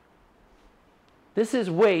 This is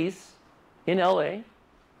Waze in LA.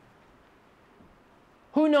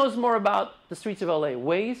 Who knows more about the streets of LA,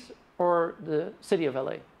 Waze or the city of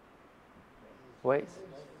LA? Waze.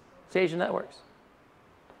 It's Asian networks.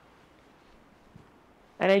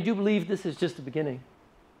 And I do believe this is just the beginning.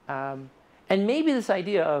 And maybe this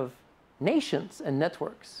idea of nations and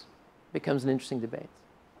networks becomes an interesting debate.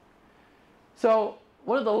 So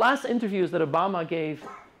one of the last interviews that Obama gave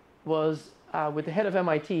was with the head of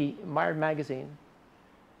MIT, Wired magazine.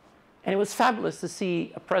 And it was fabulous to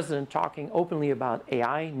see a president talking openly about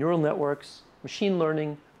AI, neural networks, machine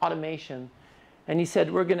learning, automation. And he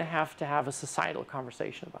said, we're going to have a societal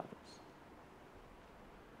conversation about this.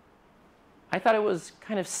 I thought it was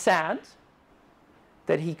kind of sad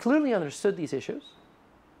that he clearly understood these issues.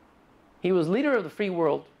 He was leader of the free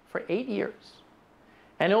world for 8 years.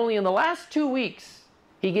 And only in the last 2 weeks,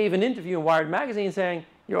 he gave an interview in Wired magazine saying,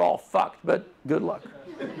 you're all fucked, but good luck.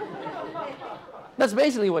 That's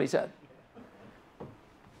basically what he said.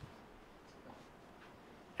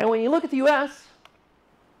 And when you look at the US,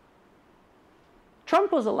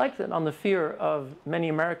 Trump was elected on the fear of many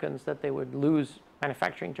Americans that they would lose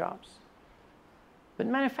manufacturing jobs. But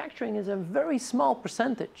manufacturing is a very small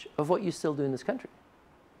percentage of what you still do in this country.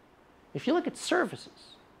 If you look at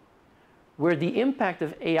services, where the impact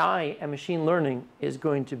of AI and machine learning is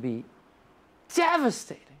going to be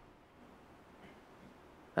devastating.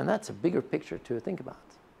 And that's a bigger picture to think about.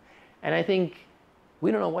 And I think we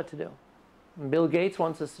don't know what to do. Bill Gates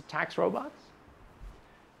wants us to tax robots.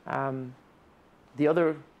 The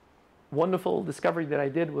other wonderful discovery that I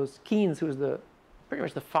did was Keynes, who is pretty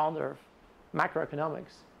much the founder of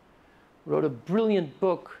macroeconomics, wrote a brilliant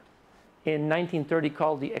book in 1930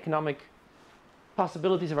 called The Economic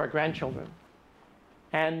Possibilities of Our Grandchildren.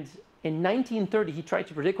 And in 1930, he tried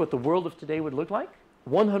to predict what the world of today would look like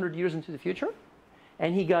 100 years into the future.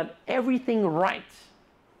 And he got everything right,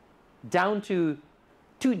 down to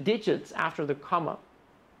 2 digits after the comma,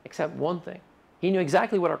 except one thing. He knew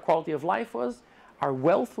exactly what our quality of life was, our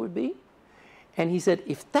wealth would be. And he said,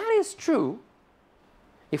 if that is true,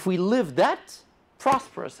 if we live that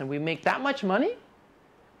prosperous and we make that much money,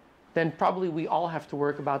 then probably we all have to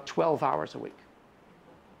work about 12 hours a week,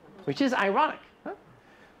 which is ironic. Huh?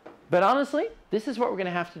 But honestly, this is what we're going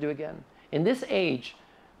to have to do again. In this age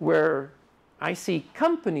where I see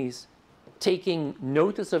companies taking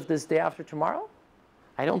notice of this day after tomorrow,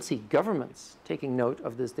 I don't see governments taking note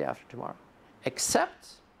of this day after tomorrow, except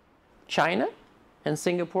China and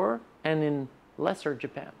Singapore and in lesser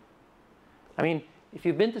Japan. I mean, if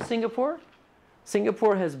you've been to Singapore,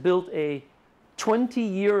 Singapore has built a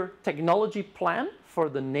 20-year technology plan for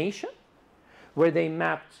the nation where they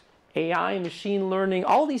mapped AI, machine learning,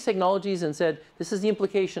 all these technologies and said, this is the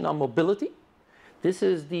implication on mobility, this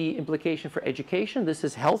is the implication for education, this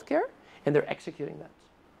is healthcare, and they're executing that.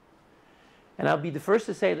 And I'll be the first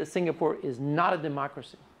to say that Singapore is not a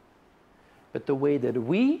democracy. But the way that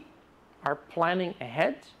we are planning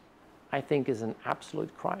ahead, I think, is an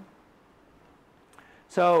absolute crime.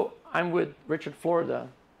 So I'm with Richard Florida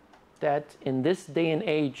that in this day and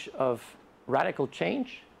age of radical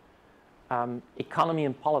change, economy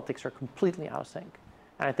and politics are completely out of sync.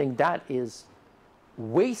 And I think that is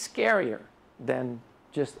way scarier than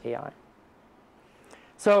just AI.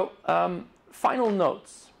 So final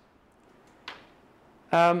notes.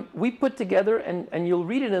 We put together, and you'll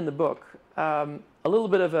read it in the book, a little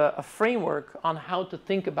bit of a framework on how to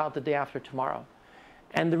think about the day after tomorrow.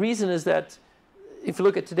 And the reason is that if you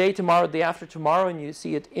look at today, tomorrow, the day after tomorrow, and you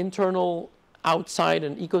see it internal, outside,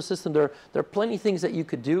 and ecosystem, there are plenty of things that you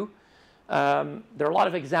could do. There are a lot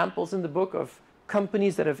of examples in the book of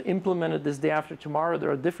companies that have implemented this day after tomorrow.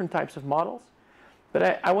 There are different types of models.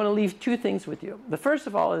 But I want to leave 2 things with you. The first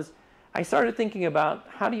of all is I started thinking about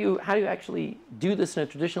how do you actually do this in a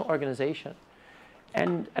traditional organization.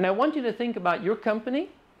 And I want you to think about your company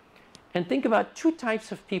and think about 2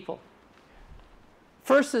 types of people.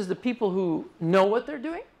 First is the people who know what they're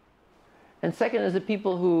doing. And second is the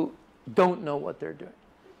people who don't know what they're doing.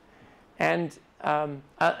 And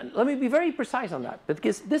let me be very precise on that,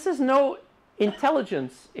 because this is no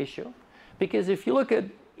intelligence issue. Because if you look at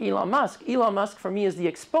Elon Musk for me is the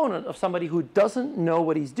exponent of somebody who doesn't know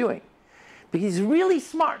what he's doing. Because he's really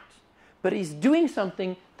smart, but he's doing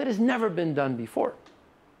something that has never been done before.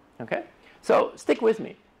 Okay? So stick with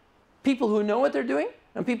me. People who know what they're doing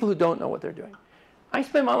and people who don't know what they're doing. I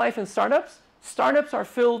spend my life in startups. Startups are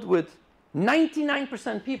filled with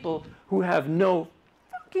 99% people who have no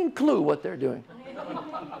fucking clue what they're doing.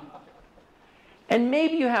 And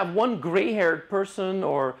maybe you have one gray-haired person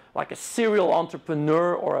or like a serial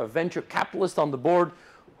entrepreneur or a venture capitalist on the board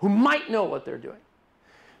who might know what they're doing.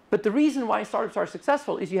 But the reason why startups are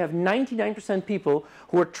successful is you have 99% people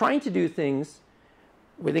who are trying to do things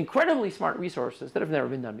with incredibly smart resources that have never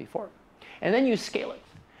been done before. And then you scale it.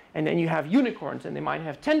 And then you have unicorns, and they might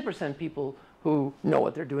have 10% people who know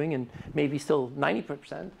what they're doing and maybe still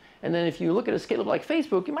 90%. And then if you look at a scale-up like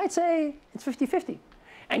Facebook, you might say it's 50-50.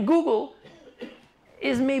 And Google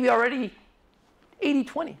is maybe already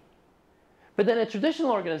 80-20. But then a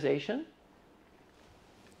traditional organization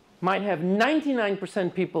might have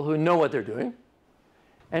 99% people who know what they're doing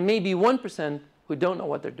and maybe 1% who don't know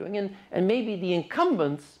what they're doing. And maybe the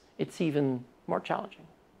incumbents, it's even more challenging.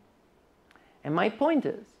 And my point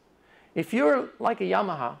is, if you're like a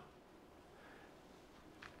Yamaha,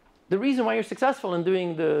 the reason why you're successful in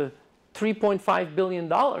doing the $3.5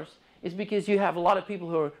 billion is because you have a lot of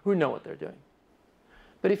people who know what they're doing.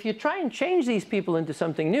 But if you try and change these people into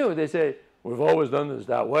something new, they say, we've always done this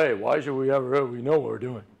that way. Why should we ever, we know what we're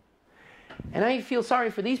doing? And I feel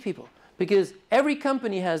sorry for these people because every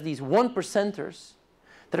company has these 1%ers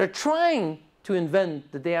that are trying to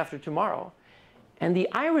invent the day after tomorrow. And the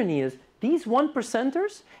irony is these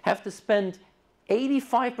 1%ers have to spend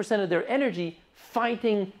 85% of their energy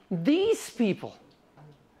fighting these people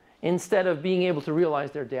instead of being able to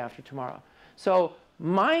realize their day after tomorrow. So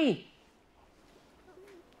my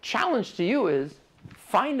challenge to you is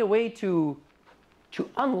find a way to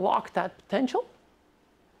unlock that potential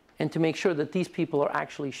and to make sure that these people are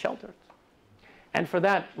actually sheltered. And for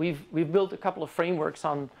that, we've built a couple of frameworks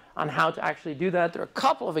on how to actually do that. There are a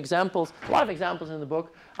couple of examples, a lot of examples in the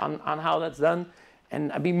book on how that's done.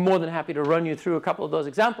 And I'd be more than happy to run you through a couple of those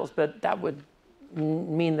examples, but that would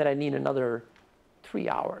mean that I need another 3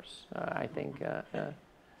 hours, I think.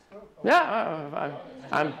 Yeah,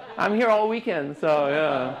 I'm here all weekend, so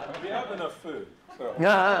yeah. We have enough food.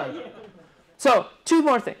 So. So 2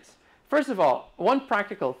 more things. First of all, one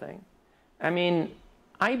practical thing. I mean,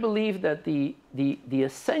 I believe that the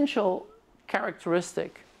essential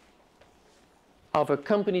characteristic of a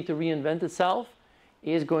company to reinvent itself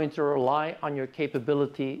is going to rely on your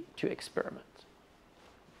capability to experiment.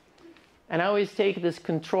 And I always take this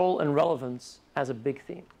control and relevance as a big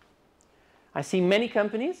theme. I see many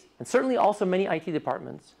companies, and certainly also many IT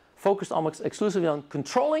departments, focused almost exclusively on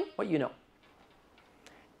controlling what you know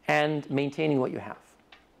and maintaining what you have.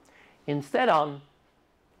 Instead on,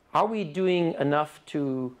 are we doing enough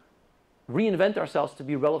to reinvent ourselves to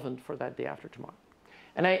be relevant for that day after tomorrow?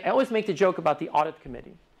 And I always make the joke about the audit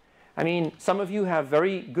committee. I mean, some of you have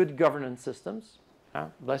very good governance systems,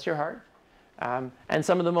 bless your heart, and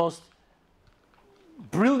some of the most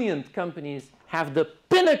brilliant companies have the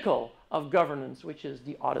pinnacle of governance, which is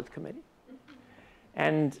the audit committee.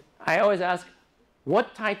 And I always ask,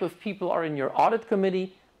 what type of people are in your audit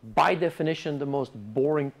committee? By definition, the most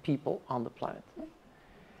boring people on the planet.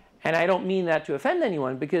 And I don't mean that to offend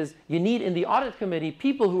anyone, because you need in the audit committee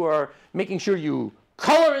people who are making sure you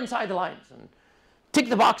color inside the lines and tick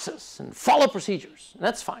the boxes and follow procedures. And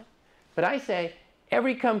that's fine. But I say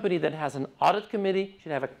every company that has an audit committee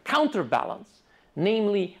should have a counterbalance,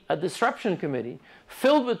 namely a disruption committee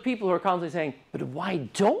filled with people who are constantly saying, but why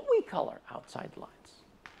don't we color outside the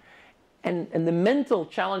lines? And the mental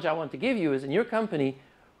challenge I want to give you is, in your company,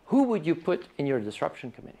 who would you put in your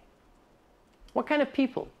disruption committee? What kind of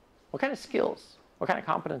people? What kind of skills? What kind of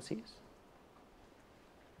competencies?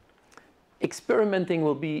 Experimenting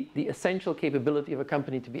will be the essential capability of a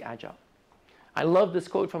company to be agile. I love this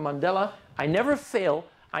quote from Mandela: I never fail,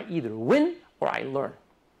 I either win or I learn.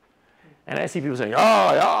 And I see people saying,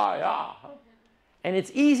 yeah, yeah, yeah. And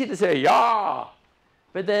it's easy to say, yeah.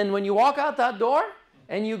 But then when you walk out that door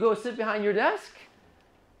and you go sit behind your desk,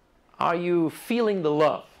 are you feeling the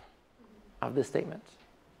love of this statement?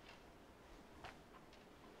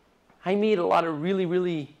 I meet a lot of really,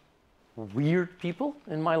 really weird people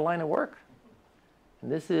in my line of work.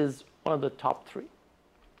 And this is one of the top 3.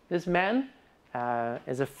 This man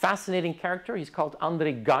is a fascinating character. He's called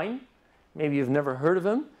André Geim. Maybe you've never heard of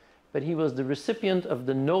him, but he was the recipient of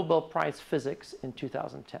the Nobel Prize Physics in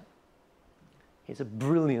 2010. He's a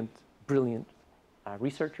brilliant, brilliant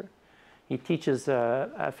researcher. He teaches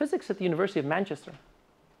physics at the University of Manchester.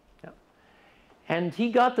 Yeah. And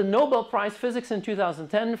he got the Nobel Prize Physics in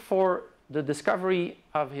 2010 for the discovery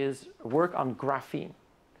of his work on graphene.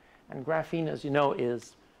 And graphene, as you know,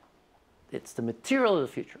 it's the material of the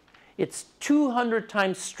future. It's 200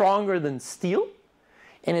 times stronger than steel,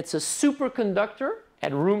 and it's a superconductor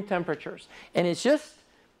at room temperatures. And it's just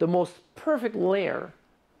the most perfect layer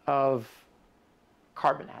of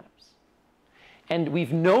carbon atoms. And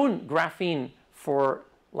we've known graphene for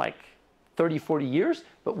like 30, 40 years,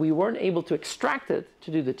 but we weren't able to extract it to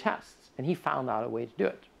do the tests. And he found out a way to do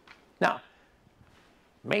it. Now,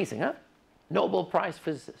 amazing, huh? Nobel Prize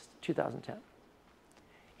physicist, 2010.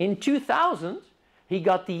 In 2000, he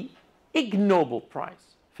got the Ig Nobel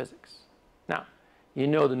Prize physics. Now, you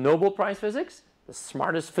know the Nobel Prize physics, the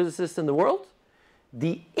smartest physicist in the world.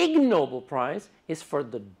 The Ig Nobel Prize is for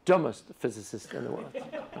the dumbest physicist in the world.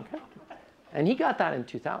 Okay? And he got that in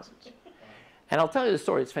 2000. And I'll tell you the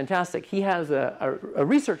story. It's fantastic. He has a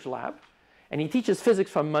research lab, and he teaches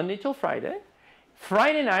physics from Monday till Friday.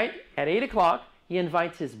 Friday night at 8 o'clock, he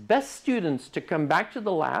invites his best students to come back to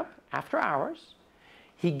the lab after hours.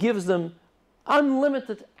 He gives them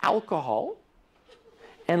unlimited alcohol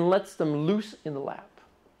and lets them loose in the lab.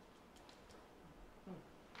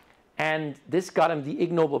 And this got him the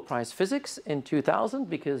Ig Nobel Prize Physics in 2000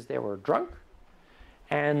 because they were drunk.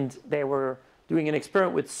 And they were doing an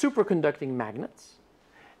experiment with superconducting magnets.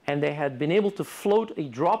 And they had been able to float a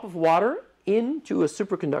drop of water into a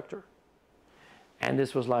superconductor. And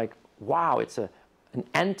this was like, wow, it's an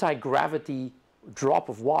anti-gravity drop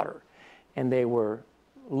of water. And they were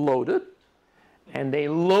loaded. And they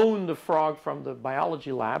loaned the frog from the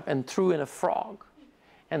biology lab and threw in a frog.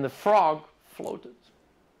 And the frog floated.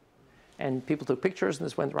 And people took pictures, and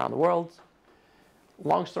this went around the world.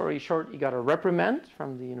 Long story short, he got a reprimand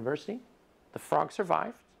from the university. The frog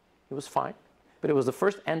survived. It was fine. But it was the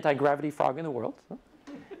first anti-gravity frog in the world.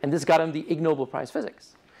 And this got him the Ig Nobel Prize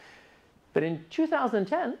Physics. But in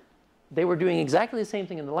 2010, they were doing exactly the same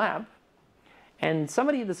thing in the lab. And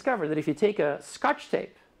somebody discovered that if you take a Scotch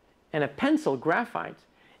tape and a pencil, graphite,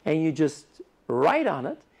 and you just write on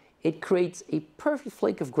it, it creates a perfect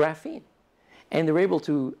flake of graphene. And they were able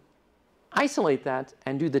to isolate that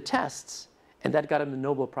and do the tests, and that got them the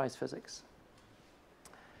Nobel Prize Physics.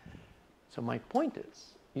 So my point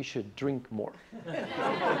is, you should drink more.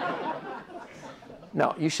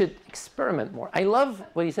 No, you should experiment more. I love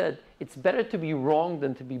what he said. It's better to be wrong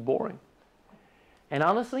than to be boring. And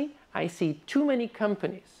honestly, I see too many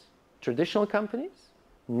companies, traditional companies,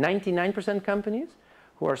 99% companies,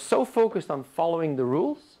 who are so focused on following the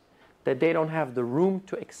rules that they don't have the room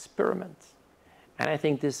to experiment. And I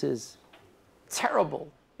think this is terrible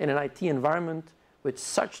in an IT environment with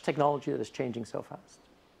such technology that is changing so fast.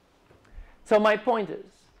 So my point is,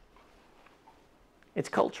 it's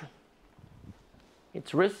culture.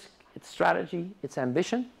 It's risk, it's strategy, it's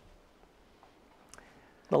ambition.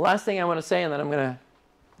 The last thing I want to say, and then I'm going to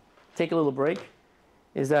take a little break,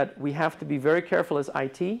 is that we have to be very careful as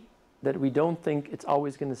IT that we don't think it's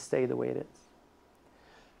always going to stay the way it is.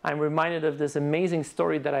 I'm reminded of this amazing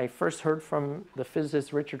story that I first heard from the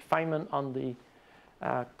physicist Richard Feynman on the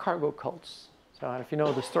cargo cults. So if you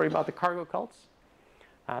know the story about the cargo cults,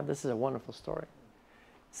 this is a wonderful story.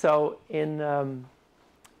 So in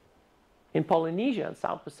Polynesia, in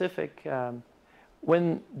South Pacific,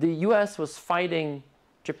 when the US was fighting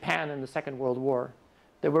Japan in the Second World War,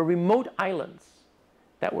 there were remote islands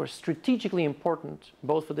that were strategically important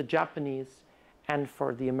both for the Japanese and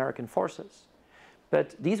for the American forces.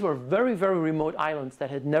 But these were very, very remote islands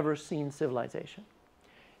that had never seen civilization.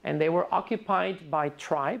 And they were occupied by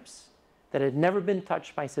tribes that had never been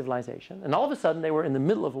touched by civilization. And all of a sudden, they were in the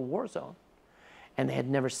middle of a war zone. And they had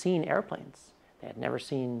never seen airplanes. They had never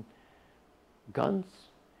seen guns.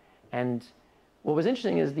 And what was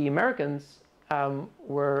interesting is the Americans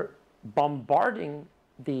were bombarding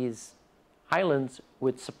these islands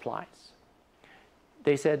with supplies.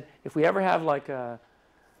 They said, if we ever have like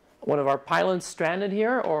one of our pilots stranded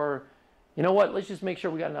here, or you know what, let's just make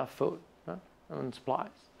sure we got enough food and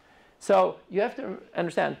supplies. So you have to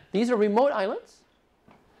understand, these are remote islands,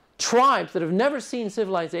 tribes that have never seen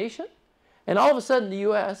civilization, and all of a sudden the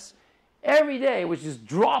US every day was just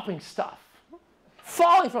dropping stuff,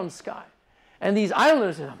 falling from the sky. And these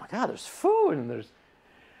islanders said, oh my God, there's food.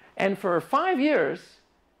 And for 5 years,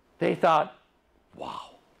 they thought,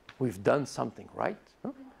 wow, we've done something right.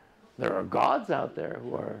 There are gods out there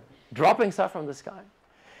who are dropping stuff from the sky.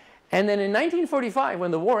 And then in 1945,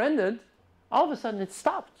 when the war ended, all of a sudden it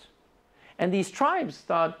stopped. And these tribes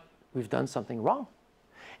thought, we've done something wrong.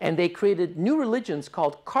 And they created new religions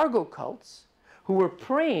called cargo cults who were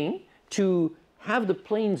praying to have the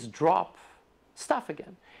planes drop stuff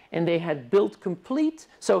again. And they had built complete,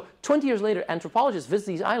 so 20 years later, anthropologists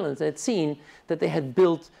visited these islands and had seen that they had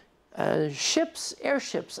built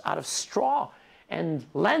airships out of straw and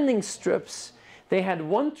landing strips. They had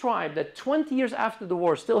one tribe that 20 years after the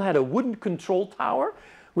war still had a wooden control tower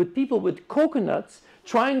with people with coconuts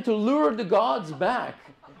trying to lure the gods back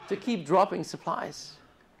to keep dropping supplies.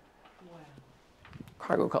 Wow.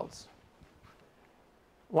 Cargo cults.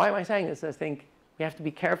 Why am I saying this? I think we have to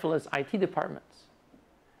be careful as IT departments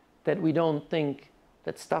that we don't think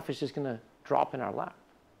that stuff is just going to drop in our lap.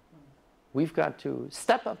 We've got to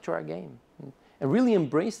step up to our game and really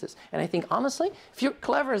embrace this. And I think, honestly, if you're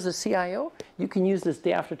clever as a CIO, you can use this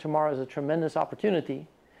day after tomorrow as a tremendous opportunity,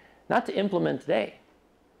 not to implement today,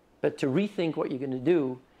 but to rethink what you're going to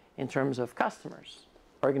do in terms of customers,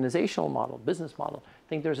 organizational model, business model. I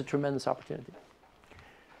think there's a tremendous opportunity.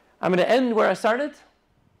 I'm going to end where I started.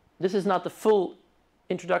 This is not the full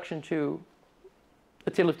introduction to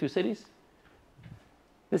A Tale of Two Cities.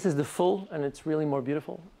 This is the full, and it's really more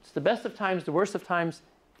beautiful. It's the best of times, the worst of times.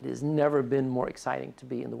 It has never been more exciting to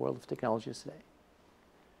be in the world of technologies today.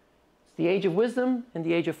 It's the age of wisdom and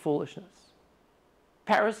the age of foolishness.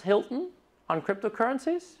 Paris Hilton on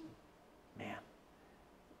cryptocurrencies? Man,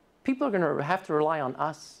 people are going to have to rely on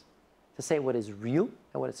us to say what is real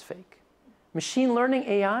and what is fake. Machine learning,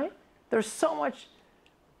 AI, there's so much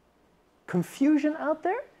confusion out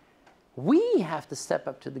there. We have to step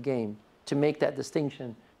up to the game to make that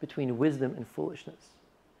distinction between wisdom and foolishness.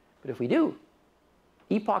 But if we do,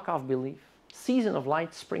 epoch of belief, season of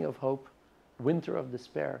light, spring of hope, winter of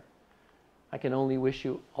despair, I can only wish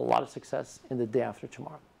you a lot of success in the day after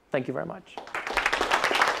tomorrow. Thank you very much.